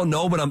 I don't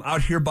know, but I'm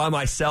out here by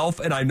myself,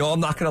 and I know I'm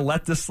not going to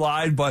let this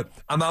slide, but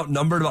I'm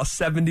outnumbered about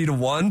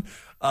 70-1.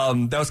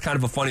 That was kind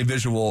of a funny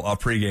visual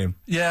pregame.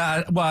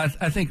 Yeah, well,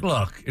 I think,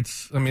 look,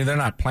 they're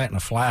not planting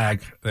a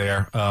flag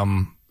there.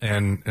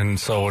 And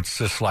so it's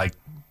just I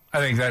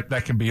think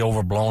that can be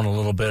overblown a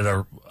little bit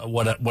or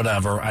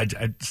whatever.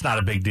 It's not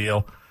a big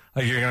deal.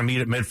 You're going to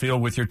meet at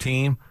midfield with your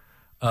team.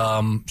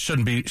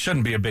 Shouldn't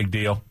be a big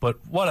deal,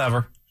 but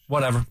whatever.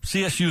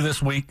 CSU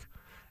this week.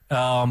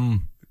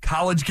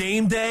 College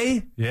game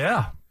day.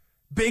 Yeah.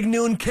 Big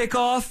noon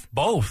kickoff.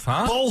 Both,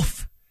 huh?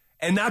 Both.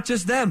 And not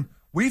just them.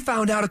 We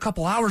found out a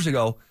couple hours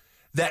ago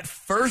that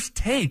First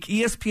Take,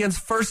 ESPN's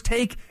First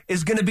Take,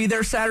 is going to be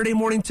there Saturday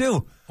morning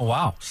too. Oh,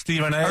 wow.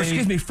 Stephen A. Or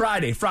excuse me,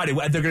 Friday.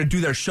 They're going to do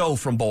their show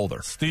from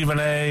Boulder. Stephen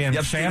A. and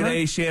Shannon? Stephen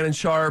A., Shannon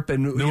Sharp,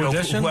 and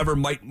whoever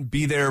might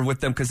be there with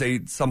them because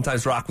they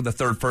sometimes rock with the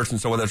third person.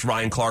 So whether it's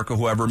Ryan Clark or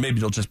whoever, maybe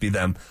it'll just be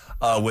them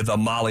with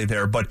Molly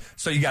there. But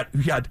so you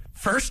got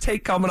First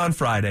Take coming on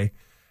Friday,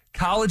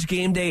 College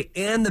game day,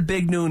 and the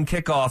big noon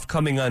kickoff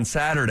coming on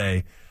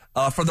Saturday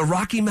for the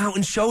Rocky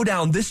Mountain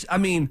Showdown.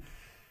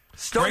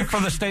 Great for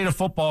the state of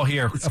football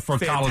here for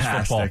college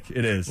football.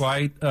 It is.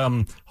 Right?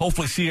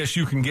 Hopefully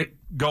CSU can get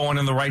going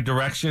in the right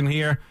direction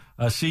here.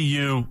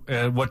 CU,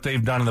 what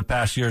they've done in the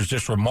past year is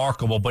just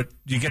remarkable, but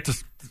you get to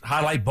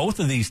highlight both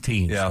of these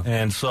teams. Yeah.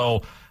 And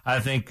so I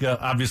think,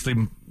 obviously,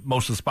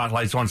 most of the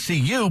spotlight's on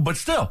CU, but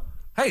still,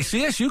 hey,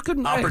 CSU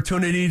could...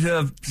 Opportunity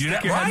to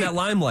stick your head in that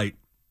limelight.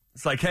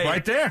 It's hey...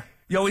 Right there.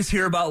 You always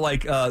hear about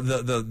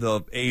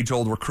the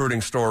age-old recruiting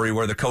story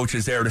where the coach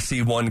is there to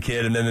see one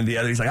kid and then the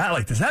other, he's like, I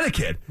like this other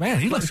kid. Man,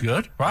 he looks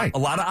good. Right. A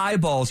lot of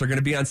eyeballs are going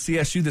to be on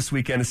CSU this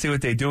weekend to see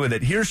what they do with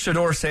it. Here's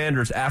Shedeur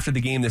Sanders after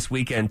the game this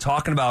weekend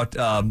talking about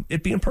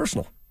it being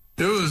personal.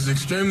 It was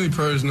extremely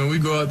personal. We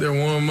go out there,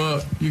 warm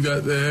up. You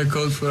got the head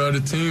coach for the other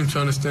team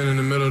trying to stand in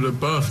the middle of the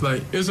buff.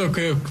 It's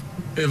okay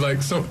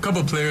if some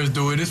couple players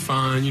do it. It's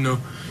fine,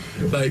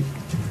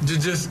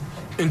 just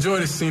enjoy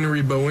the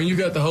scenery, but when you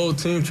got the whole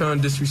team trying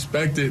to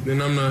disrespect it, then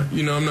I'm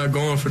not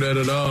going for that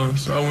at all.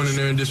 So I went in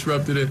there and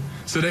disrupted it.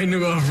 So they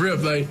knew off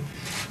rip, the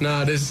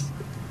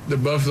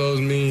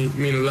Buffaloes mean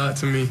a lot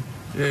to me.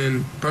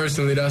 And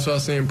personally, that's what I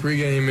was saying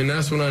pregame, and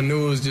that's when I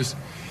knew it was just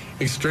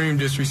extreme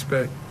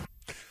disrespect.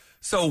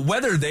 So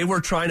whether they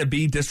were trying to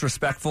be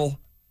disrespectful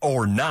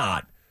or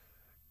not,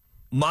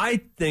 my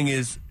thing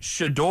is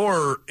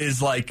Shedeur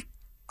is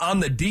on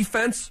the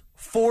defense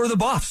for the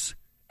Buffs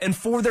and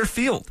for their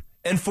field.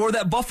 and for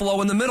that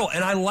Buffalo in the middle.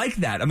 And I like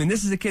that. I mean,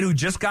 this is a kid who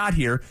just got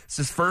here. It's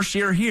his first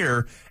year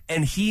here,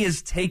 and he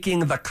is taking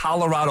the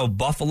Colorado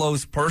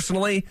Buffaloes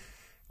personally.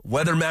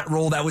 Whether Matt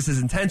Rule, that was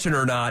his intention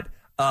or not,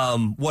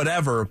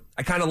 whatever.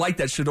 I kind of like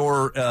that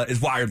Shedeur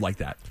is wired like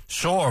that.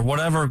 Sure,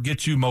 whatever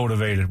gets you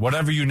motivated,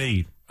 whatever you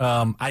need.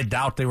 I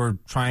doubt they were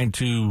trying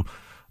to,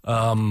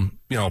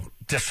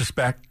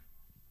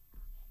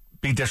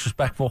 be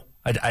disrespectful.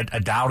 I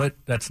doubt it.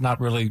 That's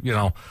not really,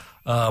 you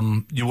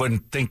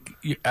wouldn't think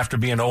after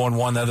being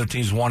 0-1, the other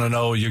team's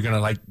 1-0, you're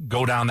going to,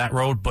 go down that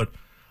road. But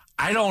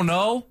I don't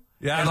know.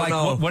 Yeah, I don't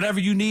know. Whatever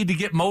you need to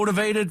get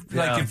motivated,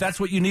 if that's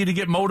what you need to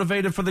get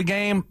motivated for the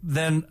game,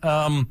 then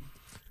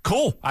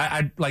cool.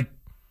 I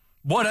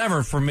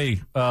whatever for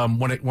me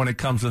when it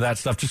comes to that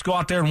stuff. Just go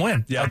out there and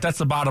win. Yeah, that's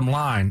the bottom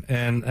line.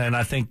 And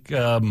I think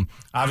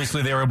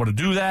obviously they were able to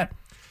do that,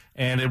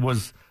 and it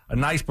was a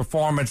nice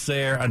performance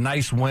there, a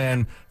nice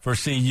win for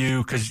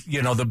CU because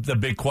the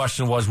big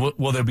question was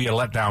will there be a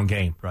letdown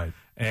game? Right.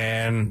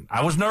 And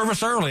I was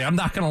nervous early. I'm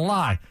not going to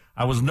lie.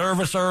 I was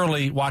nervous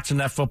early watching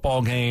that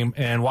football game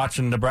and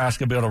watching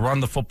Nebraska be able to run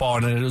the football,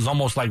 and it was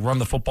almost like run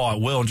the football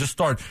at will and just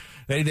start.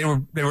 They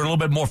were a little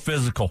bit more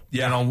physical.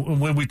 Yeah.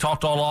 When we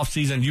talked all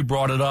offseason, you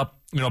brought it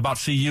up, about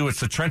CU. It's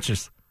the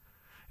trenches.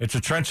 It's the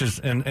trenches,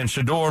 and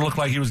Shedeur looked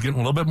like he was getting a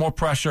little bit more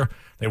pressure.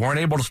 They weren't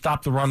able to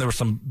stop the run. There were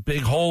some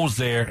big holes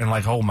there, and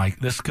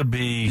this could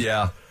be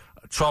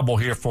trouble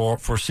here for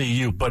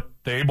CU. But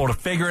they're able to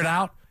figure it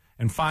out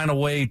and find a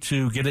way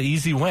to get an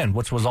easy win,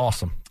 which was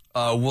awesome.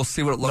 We'll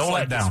see what it looks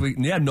like this week.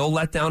 Yeah, no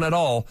letdown at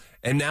all.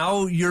 And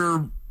now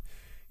you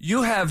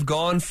have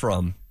gone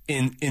from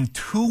in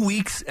 2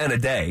 weeks and a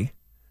day,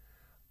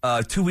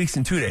 2 weeks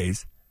and 2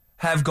 days,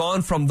 have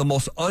gone from the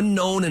most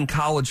unknown in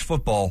college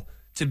football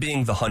to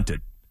being the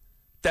hunted.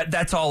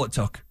 That's all it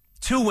took.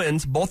 2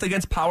 wins, both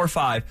against Power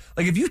 5.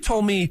 If you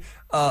told me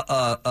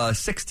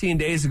 16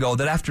 days ago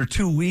that after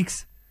 2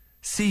 weeks,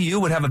 CU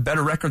would have a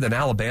better record than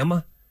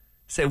Alabama,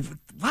 say,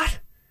 what?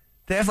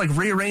 They have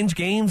rearranged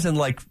games and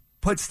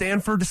put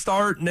Stanford to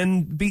start and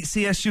then beat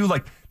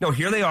CSU. No,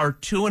 here they are,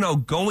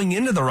 2-0 going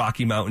into the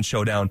Rocky Mountain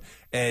Showdown.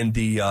 And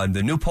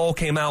the new poll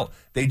came out.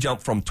 They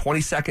jumped from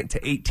 22nd to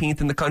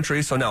 18th in the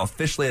country, so now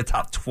officially a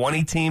top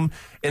 20 team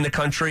in the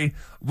country.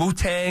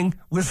 Wu-Tang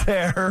was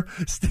there.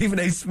 Stephen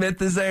A.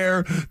 Smith is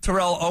there.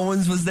 Terrell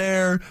Owens was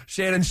there.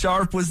 Shannon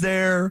Sharp was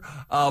there.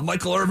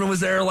 Michael Irvin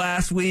was there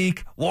last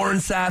week. Warren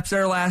Sapp's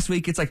there last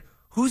week. It's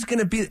who's going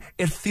to be –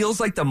 it feels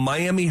like the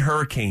Miami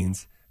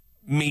Hurricanes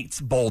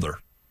meets Boulder.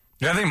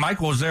 Yeah, I think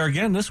Michael was there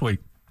again this week.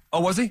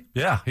 Oh, was he?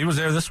 Yeah, he was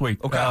there this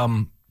week. Okay.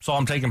 Saw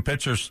him taking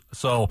pictures.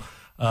 So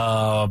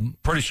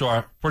pretty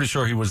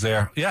sure he was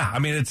there. Yeah, I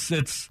mean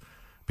it's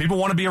people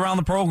want to be around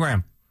the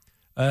program,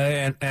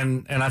 and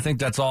I think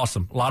that's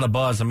awesome. A lot of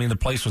buzz. I mean the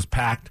place was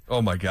packed.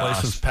 Oh my gosh,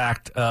 place was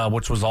packed,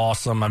 which was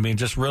awesome. I mean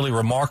just really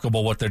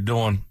remarkable what they're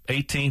doing.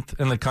 18th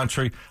in the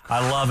country.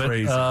 I love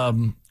it.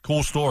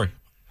 Cool story.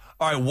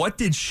 All right, what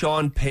did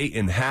Sean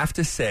Payton have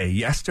to say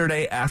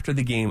yesterday after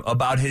the game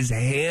about his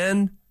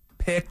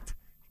hand-picked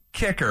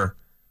kicker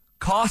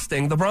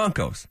costing the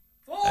Broncos?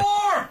 4!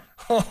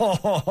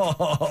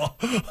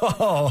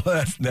 Oh,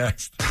 that's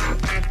next.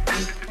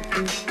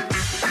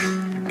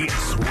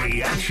 It's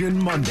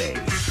Reaction Monday,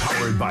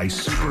 powered by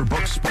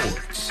Superbook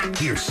Sports.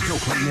 Here's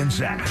Stokley and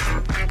Zach.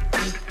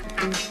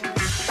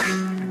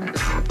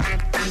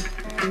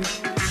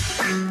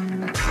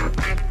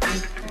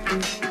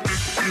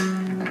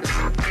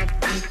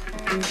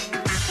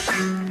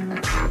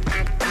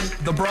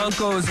 The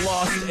Broncos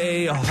lost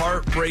a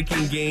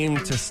heartbreaking game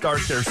to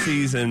start their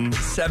season,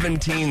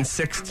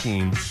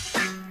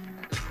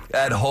 17-16,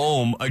 at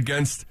home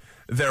against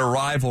their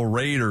rival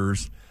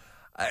Raiders.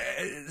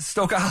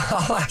 Stoke,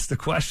 I'll ask the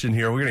question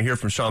here. We're going to hear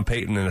from Sean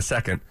Payton in a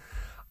second.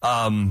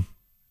 This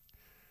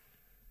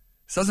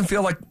doesn't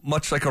feel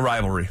much like a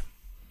rivalry.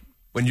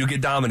 When you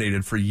get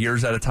dominated for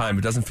years at a time,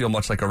 it doesn't feel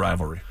much like a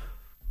rivalry.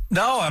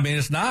 No, I mean,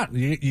 it's not.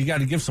 You got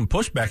to give some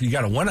pushback. You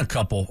got to win a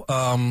couple.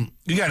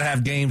 You got to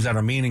have games that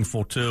are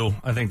meaningful, too.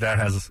 I think that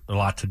has a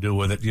lot to do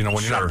with it. When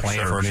you're not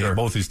playing for anything.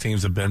 Both these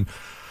teams have been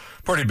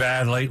pretty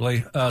bad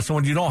lately. So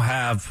when you don't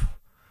have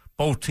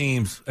both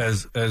teams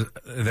as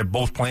they're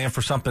both playing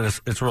for something,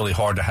 it's really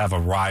hard to have a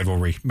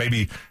rivalry.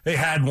 Maybe they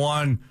had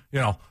one,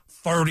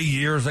 30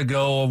 years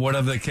ago or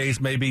whatever the case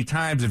may be.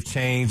 Times have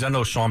changed. I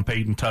know Sean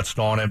Payton touched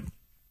on it.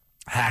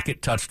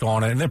 Hackett touched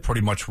on it, and they're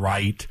pretty much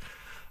right.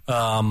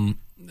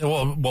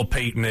 Well,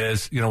 Peyton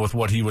is, with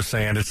what he was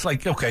saying. It's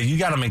okay, you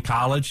got him in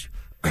college,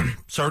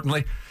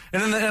 certainly.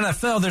 And in the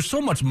NFL, there's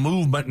so much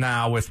movement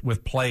now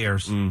with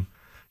players. You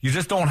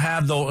just don't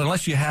have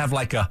unless you have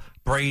a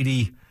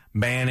Brady,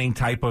 Manning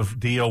type of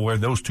deal where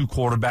those two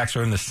quarterbacks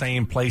are in the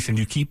same place and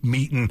you keep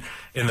meeting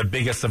in the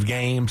biggest of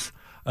games.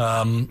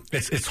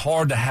 It's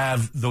hard to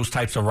have those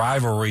types of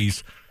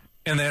rivalries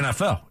in the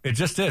NFL. It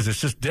just is.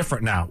 It's just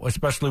different now,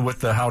 especially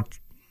with how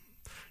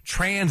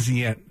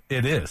transient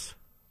it is.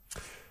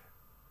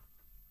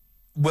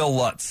 Will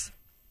Lutz,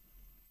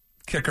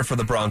 kicker for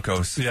the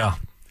Broncos. Yeah.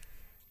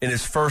 in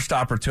his first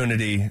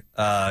opportunity.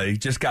 He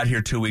just got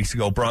here 2 weeks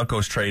ago.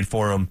 Broncos trade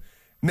for him.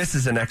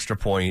 Misses an extra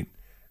point.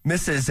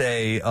 Misses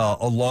a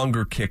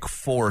longer kick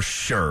for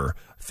sure.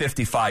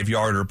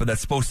 55-yarder, but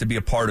that's supposed to be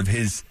a part of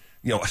his,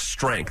 a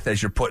strength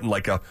as you're putting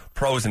like a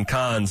pros and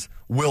cons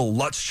Will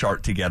Lutz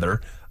chart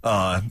together.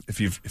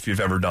 If you've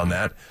ever done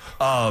that.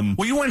 Well,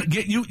 you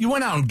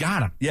went out and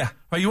got him. Yeah.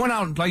 Right, you went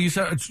out, like you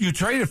said, you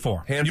traded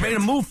for him. You made a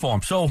move for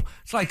him. So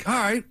it's like, all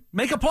right,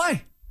 make a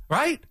play,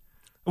 right?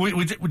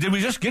 Did we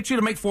just get you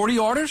to make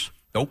 40-yarders?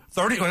 Nope.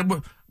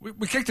 30?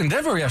 We kicked in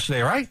Denver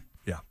yesterday, right?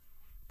 Yeah.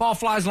 Ball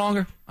flies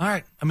longer. All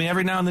right. I mean,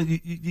 every now and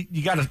then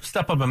you got to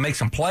step up and make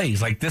some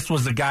plays. Like, this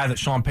was the guy that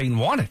Sean Payton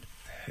wanted.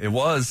 It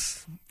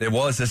was.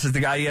 This is the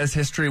guy he has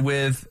history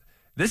with.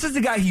 This is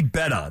the guy he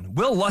bet on.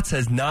 Will Lutz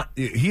has not.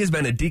 He has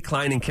been a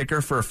declining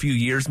kicker for a few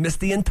years. Missed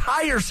the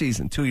entire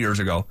season 2 years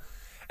ago,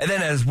 and then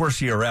had his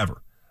worst year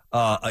ever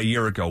a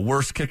year ago.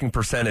 Worst kicking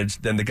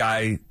percentage than the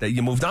guy that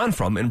you moved on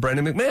from in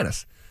Brendan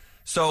McManus.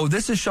 So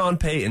this is Sean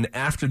Payton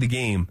after the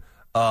game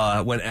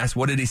when asked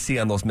what did he see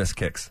on those missed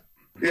kicks.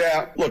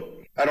 Yeah, look,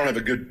 I don't have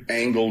a good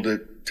angle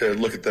to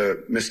look at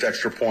the missed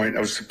extra point. I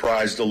was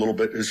surprised a little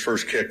bit. His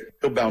first kick,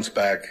 he'll bounce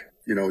back.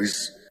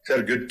 He's had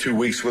a good 2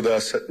 weeks with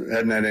us,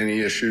 hadn't had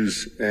any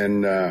issues.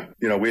 And,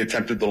 we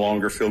attempted the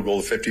longer field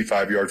goal, the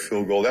 55-yard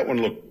field goal. That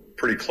one looked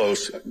pretty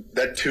close.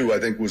 That I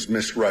think, was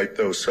missed right,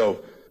 though.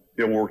 So,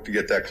 we'll work to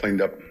get that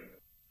cleaned up.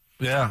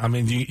 Yeah, I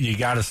mean, you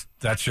got to –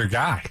 that's your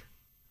guy.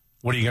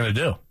 What are you going to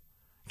do?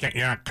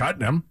 You're not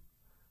cutting him.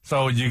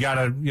 So you got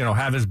to,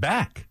 have his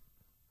back.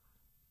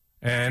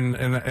 And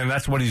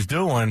that's what he's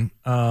doing.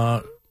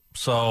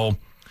 So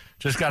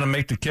just got to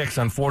make the kicks,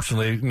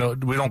 unfortunately.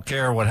 We don't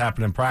care what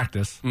happened in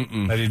practice,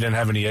 that he didn't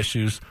have any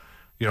issues.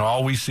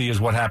 All we see is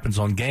what happens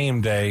on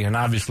game day, and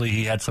obviously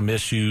he had some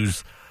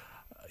issues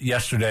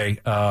yesterday.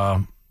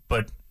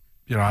 But,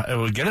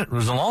 we get it. It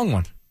was a long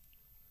one.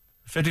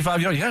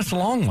 55-yard, yeah, it's a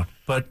long one.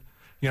 But,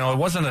 it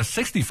wasn't a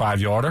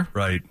 65-yarder.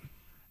 Right.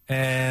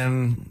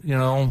 And,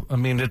 I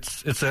mean,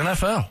 it's the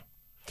NFL.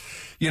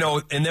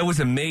 And there was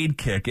a made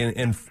kick,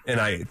 and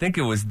I think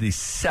it was the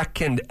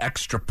second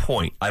extra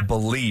point, I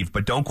believe,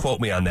 but don't quote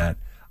me on that.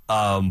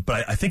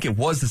 But I think it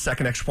was the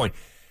second extra point.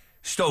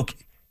 Stoke,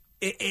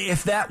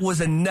 if that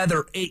was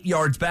another 8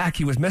 yards back,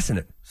 he was missing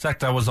it.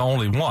 That was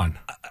only one.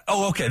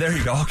 Okay, there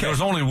you go. Okay. There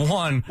was only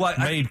one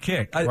made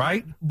kick,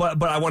 right?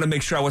 But I want to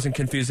make sure I wasn't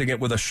confusing it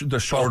with the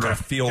shorter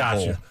field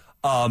goal.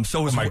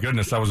 My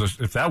goodness,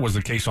 if that was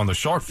the case on the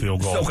short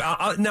field goal. So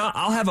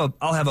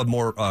I'll have a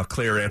more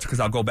clear answer because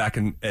I'll go back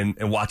and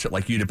watch it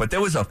like you did. But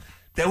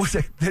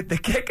the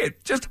kick,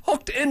 it just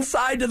hooked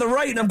inside to the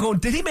right, and I'm going,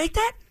 did he make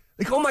that?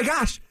 Like, oh my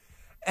gosh!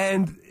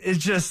 And it's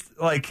just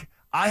like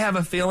I have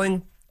a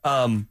feeling.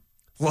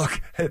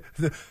 Look,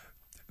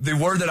 the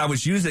word that I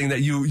was using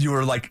that you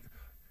were like,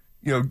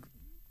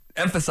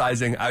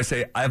 emphasizing. I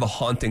say I have a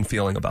haunting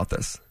feeling about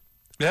this.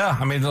 Yeah,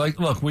 I mean,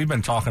 look, we've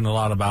been talking a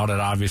lot about it,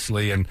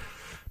 obviously, and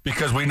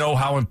because we know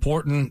how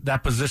important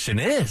that position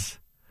is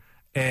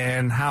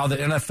and how the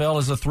NFL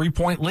is a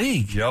 3-point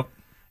league. Yep.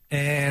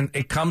 And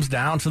it comes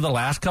down to the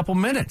last couple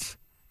minutes.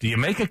 Do you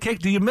make a kick?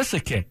 Do you miss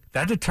a kick?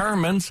 That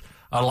determines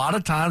a lot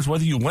of times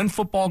whether you win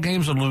football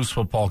games or lose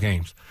football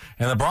games.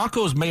 And the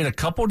Broncos made a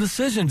couple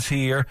decisions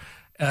here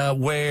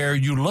where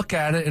you look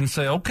at it and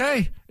say,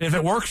 okay, if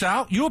it works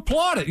out, you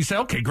applaud it. You say,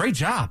 okay, great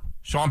job,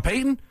 Sean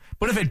Payton.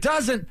 But if it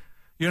doesn't,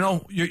 you're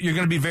going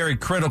to be very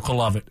critical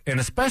of it. And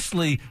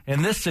especially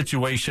in this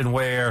situation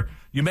where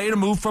you made a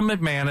move from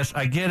McManus.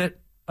 I get it.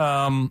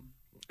 And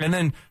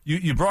then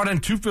you brought in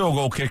 2 field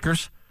goal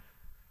kickers.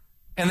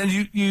 And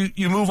then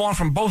you move on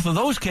from both of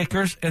those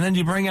kickers. And then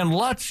you bring in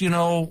Lutz,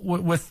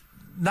 with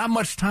not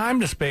much time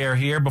to spare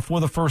here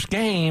before the first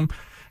game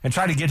and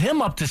try to get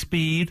him up to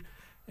speed.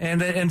 And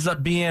it ends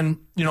up being,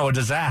 a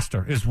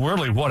disaster is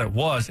really what it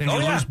was. And you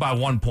lose by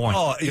 1 point.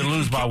 You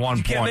lose by 1 point.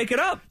 You can't make it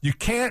up. You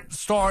can't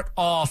start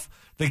off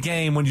the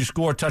game when you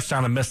score a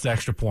touchdown and miss the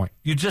extra point.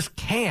 You just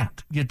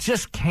can't. You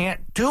just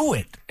can't do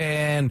it.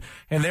 And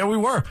there we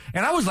were.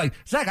 And I was like,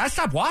 Zach, I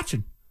stopped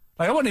watching.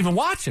 Like, I wasn't even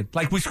watching.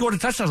 Like, we scored a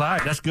touchdown. I was like, all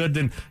right, that's good.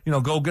 Then,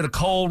 go get a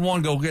cold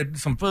one, go get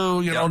some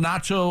food,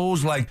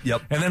 nachos.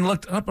 And then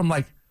looked up. I'm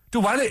like,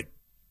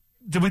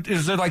 dude,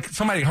 is there like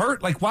somebody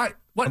hurt? Like, why?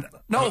 What?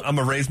 No. I'm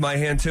going to raise my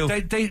hand, too.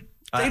 They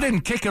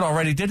didn't kick it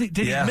already, did he?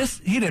 Did he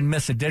miss? He didn't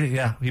miss it, did he?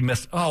 Yeah, he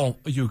missed. Oh,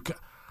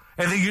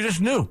 and then you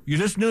just knew. You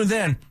just knew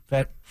then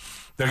that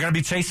they're going to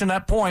be chasing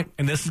that point,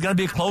 and this is going to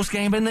be a close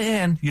game in the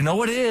end. You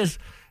know it is.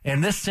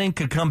 And this thing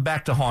could come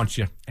back to haunt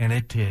you, and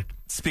it did.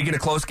 Speaking of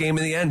close game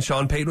in the end,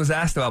 Sean Payton was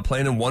asked about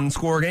playing in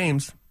one-score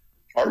games.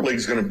 Our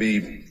league's going to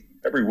be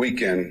every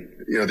weekend.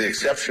 The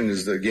exception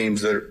is the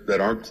games that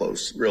aren't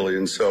close, really.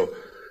 And so,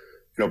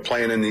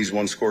 playing in these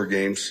one-score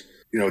games,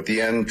 at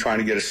the end, trying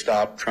to get a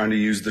stop, trying to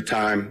use the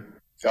time.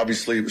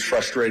 Obviously, it was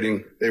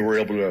frustrating. They were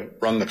able to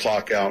run the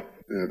clock out.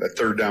 That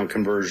third down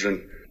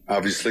conversion,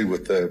 obviously,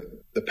 with the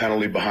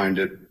penalty behind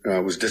it,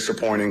 was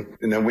disappointing.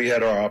 And then we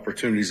had our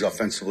opportunities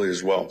offensively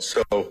as well.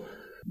 So,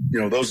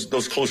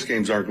 those close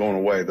games aren't going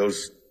away.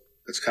 That's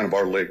kind of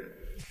our league.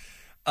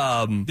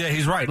 Yeah,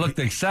 he's right. Look,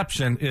 the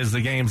exception is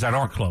the games that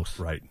aren't close.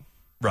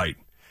 Right.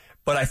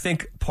 But I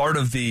think part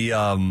of the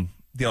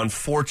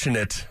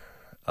unfortunate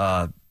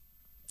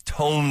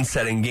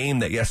tone-setting game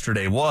that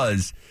yesterday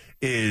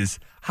is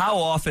how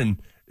often.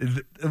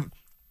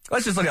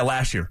 Let's just look at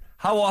last year.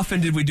 How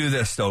often did we do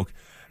this, Stoke?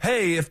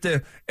 Hey, if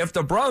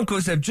the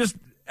Broncos have just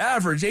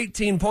averaged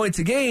 18 points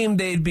a game,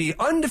 they'd be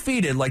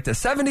undefeated like the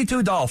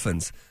 72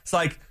 Dolphins. It's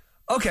like,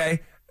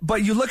 okay.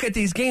 But you look at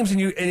these games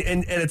and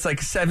it's like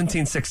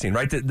 17-16,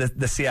 right?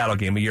 The Seattle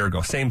game a year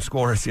ago, same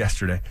score as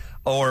yesterday.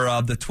 Or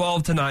the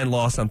 12-9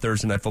 loss on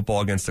Thursday Night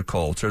Football against the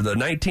Colts. Or the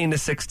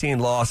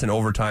 19-16 loss in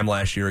overtime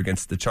last year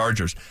against the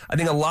Chargers. I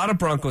think a lot of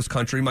Broncos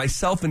country,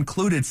 myself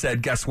included,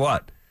 said, guess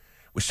what?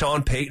 With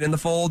Sean Payton in the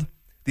fold,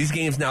 these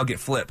games now get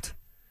flipped.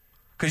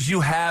 Because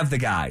you have the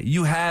guy,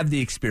 you have the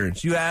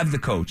experience, you have the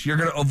coach. You're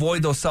going to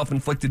avoid those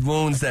self-inflicted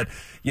wounds that,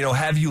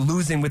 have you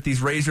losing with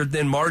these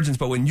razor-thin margins.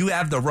 But when you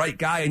have the right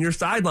guy on your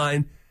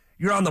sideline,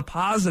 you're on the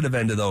positive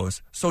end of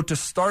those. So to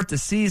start the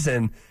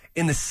season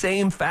in the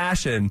same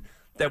fashion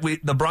that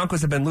the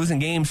Broncos have been losing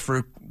games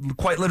for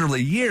quite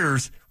literally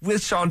years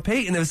with Sean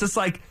Payton, it was just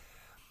like,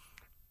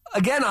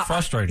 again,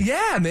 frustrating.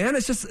 Yeah, man.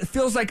 It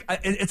feels like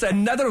it's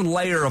another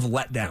layer of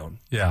letdown.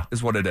 Yeah.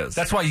 Is what it is.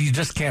 That's why you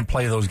just can't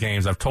play those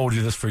games. I've told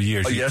you this for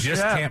years. You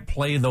can't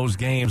play those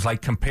games,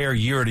 like compare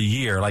year to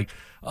year. Like,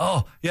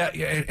 oh, yeah,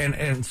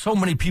 and so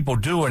many people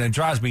do it, and it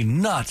drives me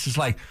nuts. It's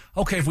like,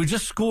 okay, if we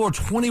just scored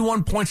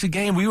 21 points a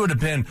game, we would have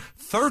been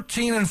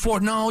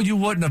 13-4. No, you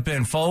wouldn't have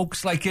been,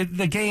 folks. Like,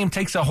 the game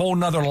takes a whole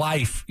nother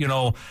life,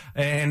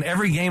 and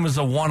every game is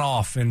a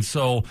one-off. And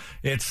so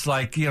it's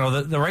like,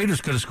 the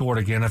Raiders could have scored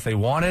again if they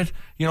wanted,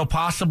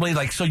 possibly.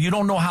 Like, so you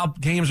don't know how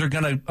games are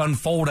going to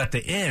unfold at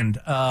the end.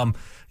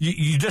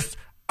 You just,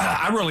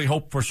 I really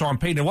hope for Sean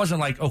Payton. It wasn't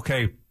like,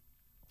 okay,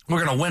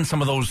 we're going to win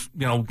some of those,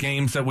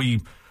 games that we,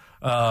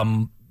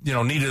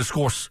 needed to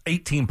score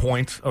 18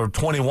 points or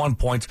 21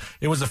 points.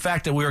 It was the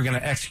fact that we were going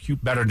to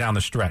execute better down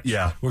the stretch.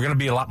 Yeah. We're going to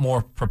be a lot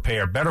more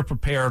prepared, better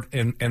prepared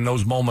in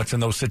those moments, in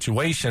those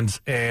situations.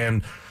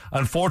 And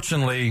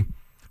unfortunately,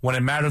 when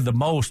it mattered the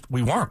most,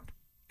 we weren't.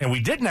 And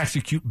we didn't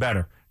execute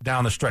better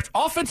down the stretch,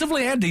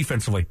 offensively and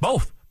defensively,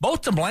 both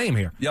to blame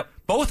here. Yep.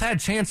 Both had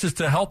chances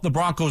to help the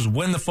Broncos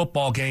win the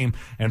football game,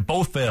 and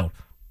both failed.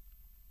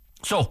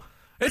 So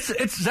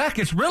it's Zach,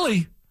 it's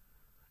really,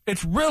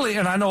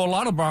 and I know a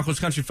lot of Broncos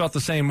country felt the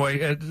same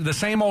way, the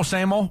same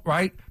old,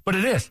 right? But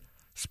it is.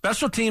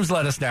 Special teams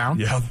let us down.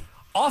 Yep.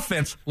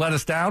 Offense let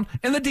us down,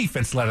 and the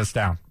defense let us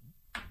down.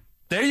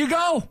 There you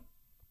go.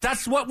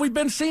 That's what we've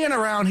been seeing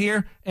around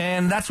here,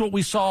 and that's what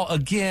we saw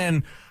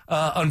again,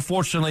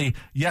 unfortunately,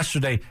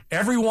 yesterday.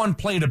 Everyone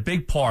played a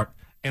big part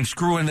in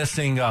screwing this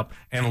thing up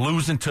and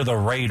losing to the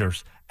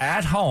Raiders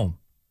at home.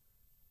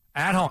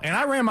 And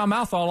I ran my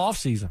mouth all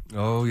offseason.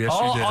 Oh, yes,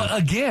 you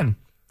did.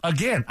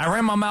 Again, I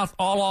ran my mouth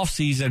all off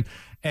season,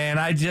 and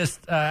I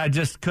just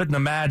couldn't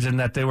imagine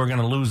that they were going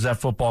to lose that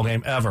football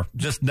game ever.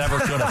 Just never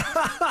could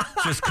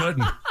have. Just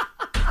couldn't.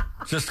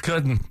 Just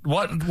couldn't.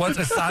 What?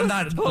 I'm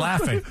not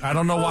laughing. I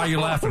don't know why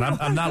you're laughing.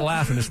 I'm not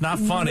laughing. It's not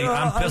funny. No,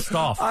 I'm pissed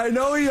off. I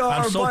know you are.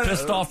 I'm so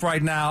pissed off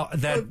right now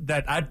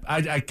that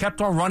I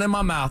kept on running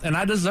my mouth, and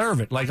I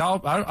deserve it. Like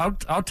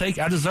I'll take.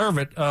 I deserve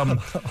it.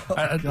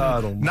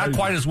 God, not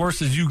quite as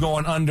worse as you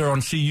going under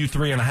on CU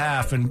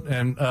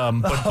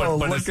 3.5,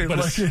 but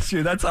look at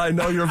you. That's how I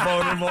know you're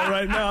vulnerable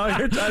right now.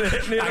 You're trying to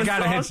hit me. I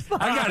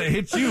gotta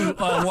hit you.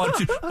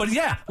 But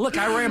yeah, look,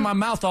 I ran my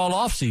mouth all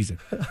off season.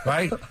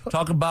 Right?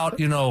 Talk about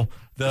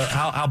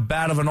how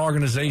bad of an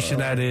organization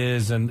that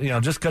is, and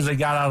just because they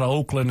got out of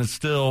Oakland, it's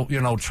still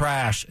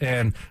trash,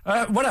 and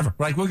whatever.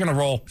 Like, we're gonna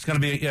roll. It's gonna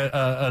be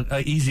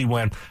a easy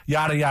win.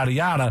 Yada yada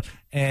yada,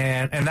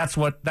 and that's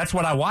what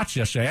I watched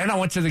yesterday, and I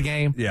went to the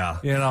game. Yeah,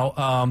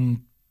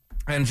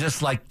 and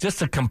just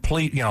a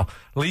complete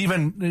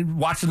leaving,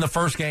 watching the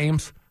first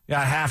games.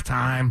 Yeah,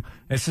 halftime.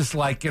 It's just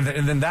like, and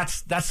then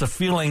that's the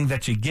feeling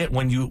that you get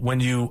when you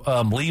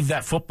leave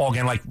that football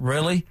game. Like,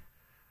 really,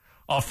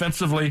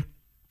 offensively.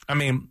 I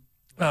mean,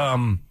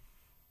 I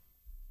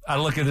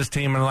look at this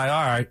team and I'm like,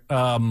 all right,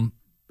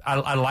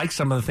 I like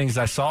some of the things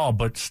I saw,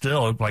 but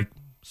still, like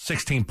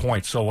 16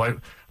 points. So,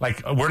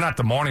 we're not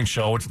the morning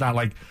show. It's not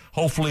like,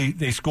 hopefully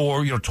they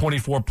score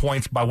 24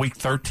 points by week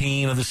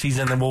 13 of the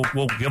season, and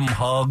we'll give them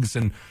hugs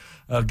and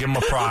give them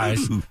a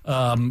prize.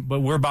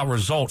 But we're about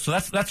results. So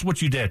that's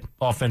what you did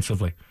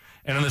offensively.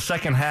 And in the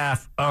second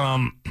half,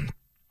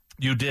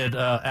 you did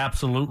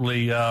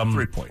absolutely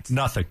 3 points.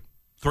 Nothing.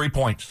 3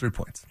 points. 3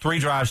 points. 3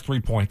 drives, 3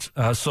 points.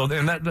 So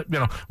then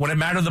when it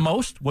mattered the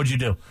most, what'd you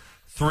do?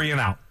 3 and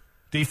out.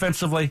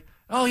 Defensively,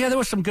 oh yeah, there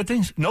were some good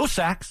things. No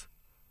sacks.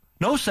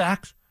 And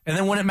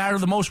then when it mattered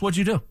the most, what'd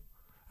you do?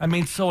 I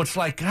mean, so it's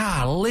like,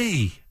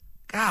 golly.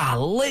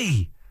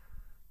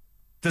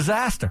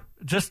 Disaster.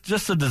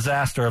 Just a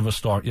disaster of a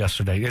start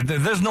yesterday.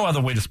 There's no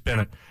other way to spin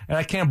it. And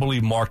I can't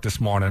believe Mark this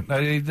morning.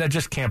 I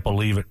just can't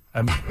believe it.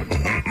 I mean,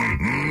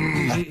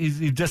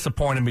 he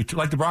disappointed me too,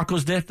 like the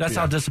Broncos did. That's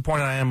how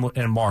disappointed I am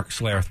in Mark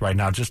Schlereth right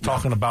now. Just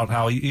talking about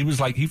how he was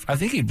like, I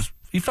think he was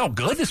He felt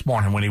good this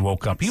morning when he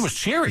woke up. He was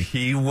cheery.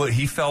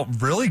 He felt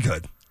really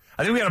good.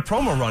 I think we had a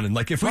promo running.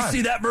 Like, if we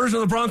see that version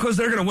of the Broncos,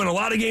 they're going to win a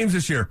lot of games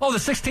this year. Oh, the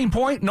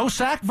 16-point, no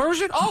sack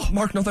version? Oh,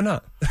 Mark, no, they're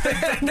not.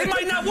 They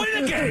might not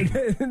win a game.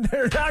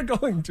 They're not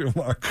going to,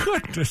 Mark.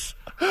 Goodness.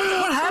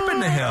 What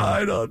happened to him?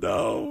 I don't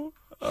know.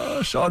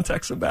 Sean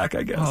texts him back,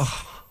 I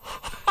guess.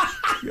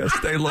 You got to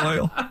stay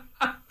loyal.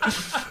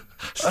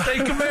 Stay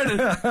committed.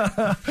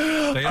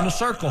 Stay in the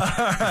circle.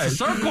 Right. It's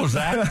the circle,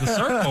 Zach. The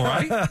circle,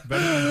 right?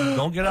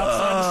 Don't get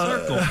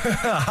outside the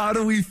circle. How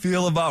do we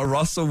feel about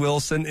Russell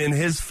Wilson in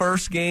his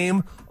first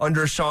game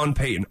under Sean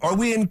Payton? Are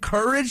we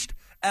encouraged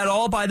at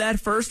all by that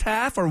first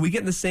half, or are we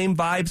getting the same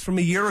vibes from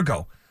a year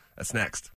ago? That's next.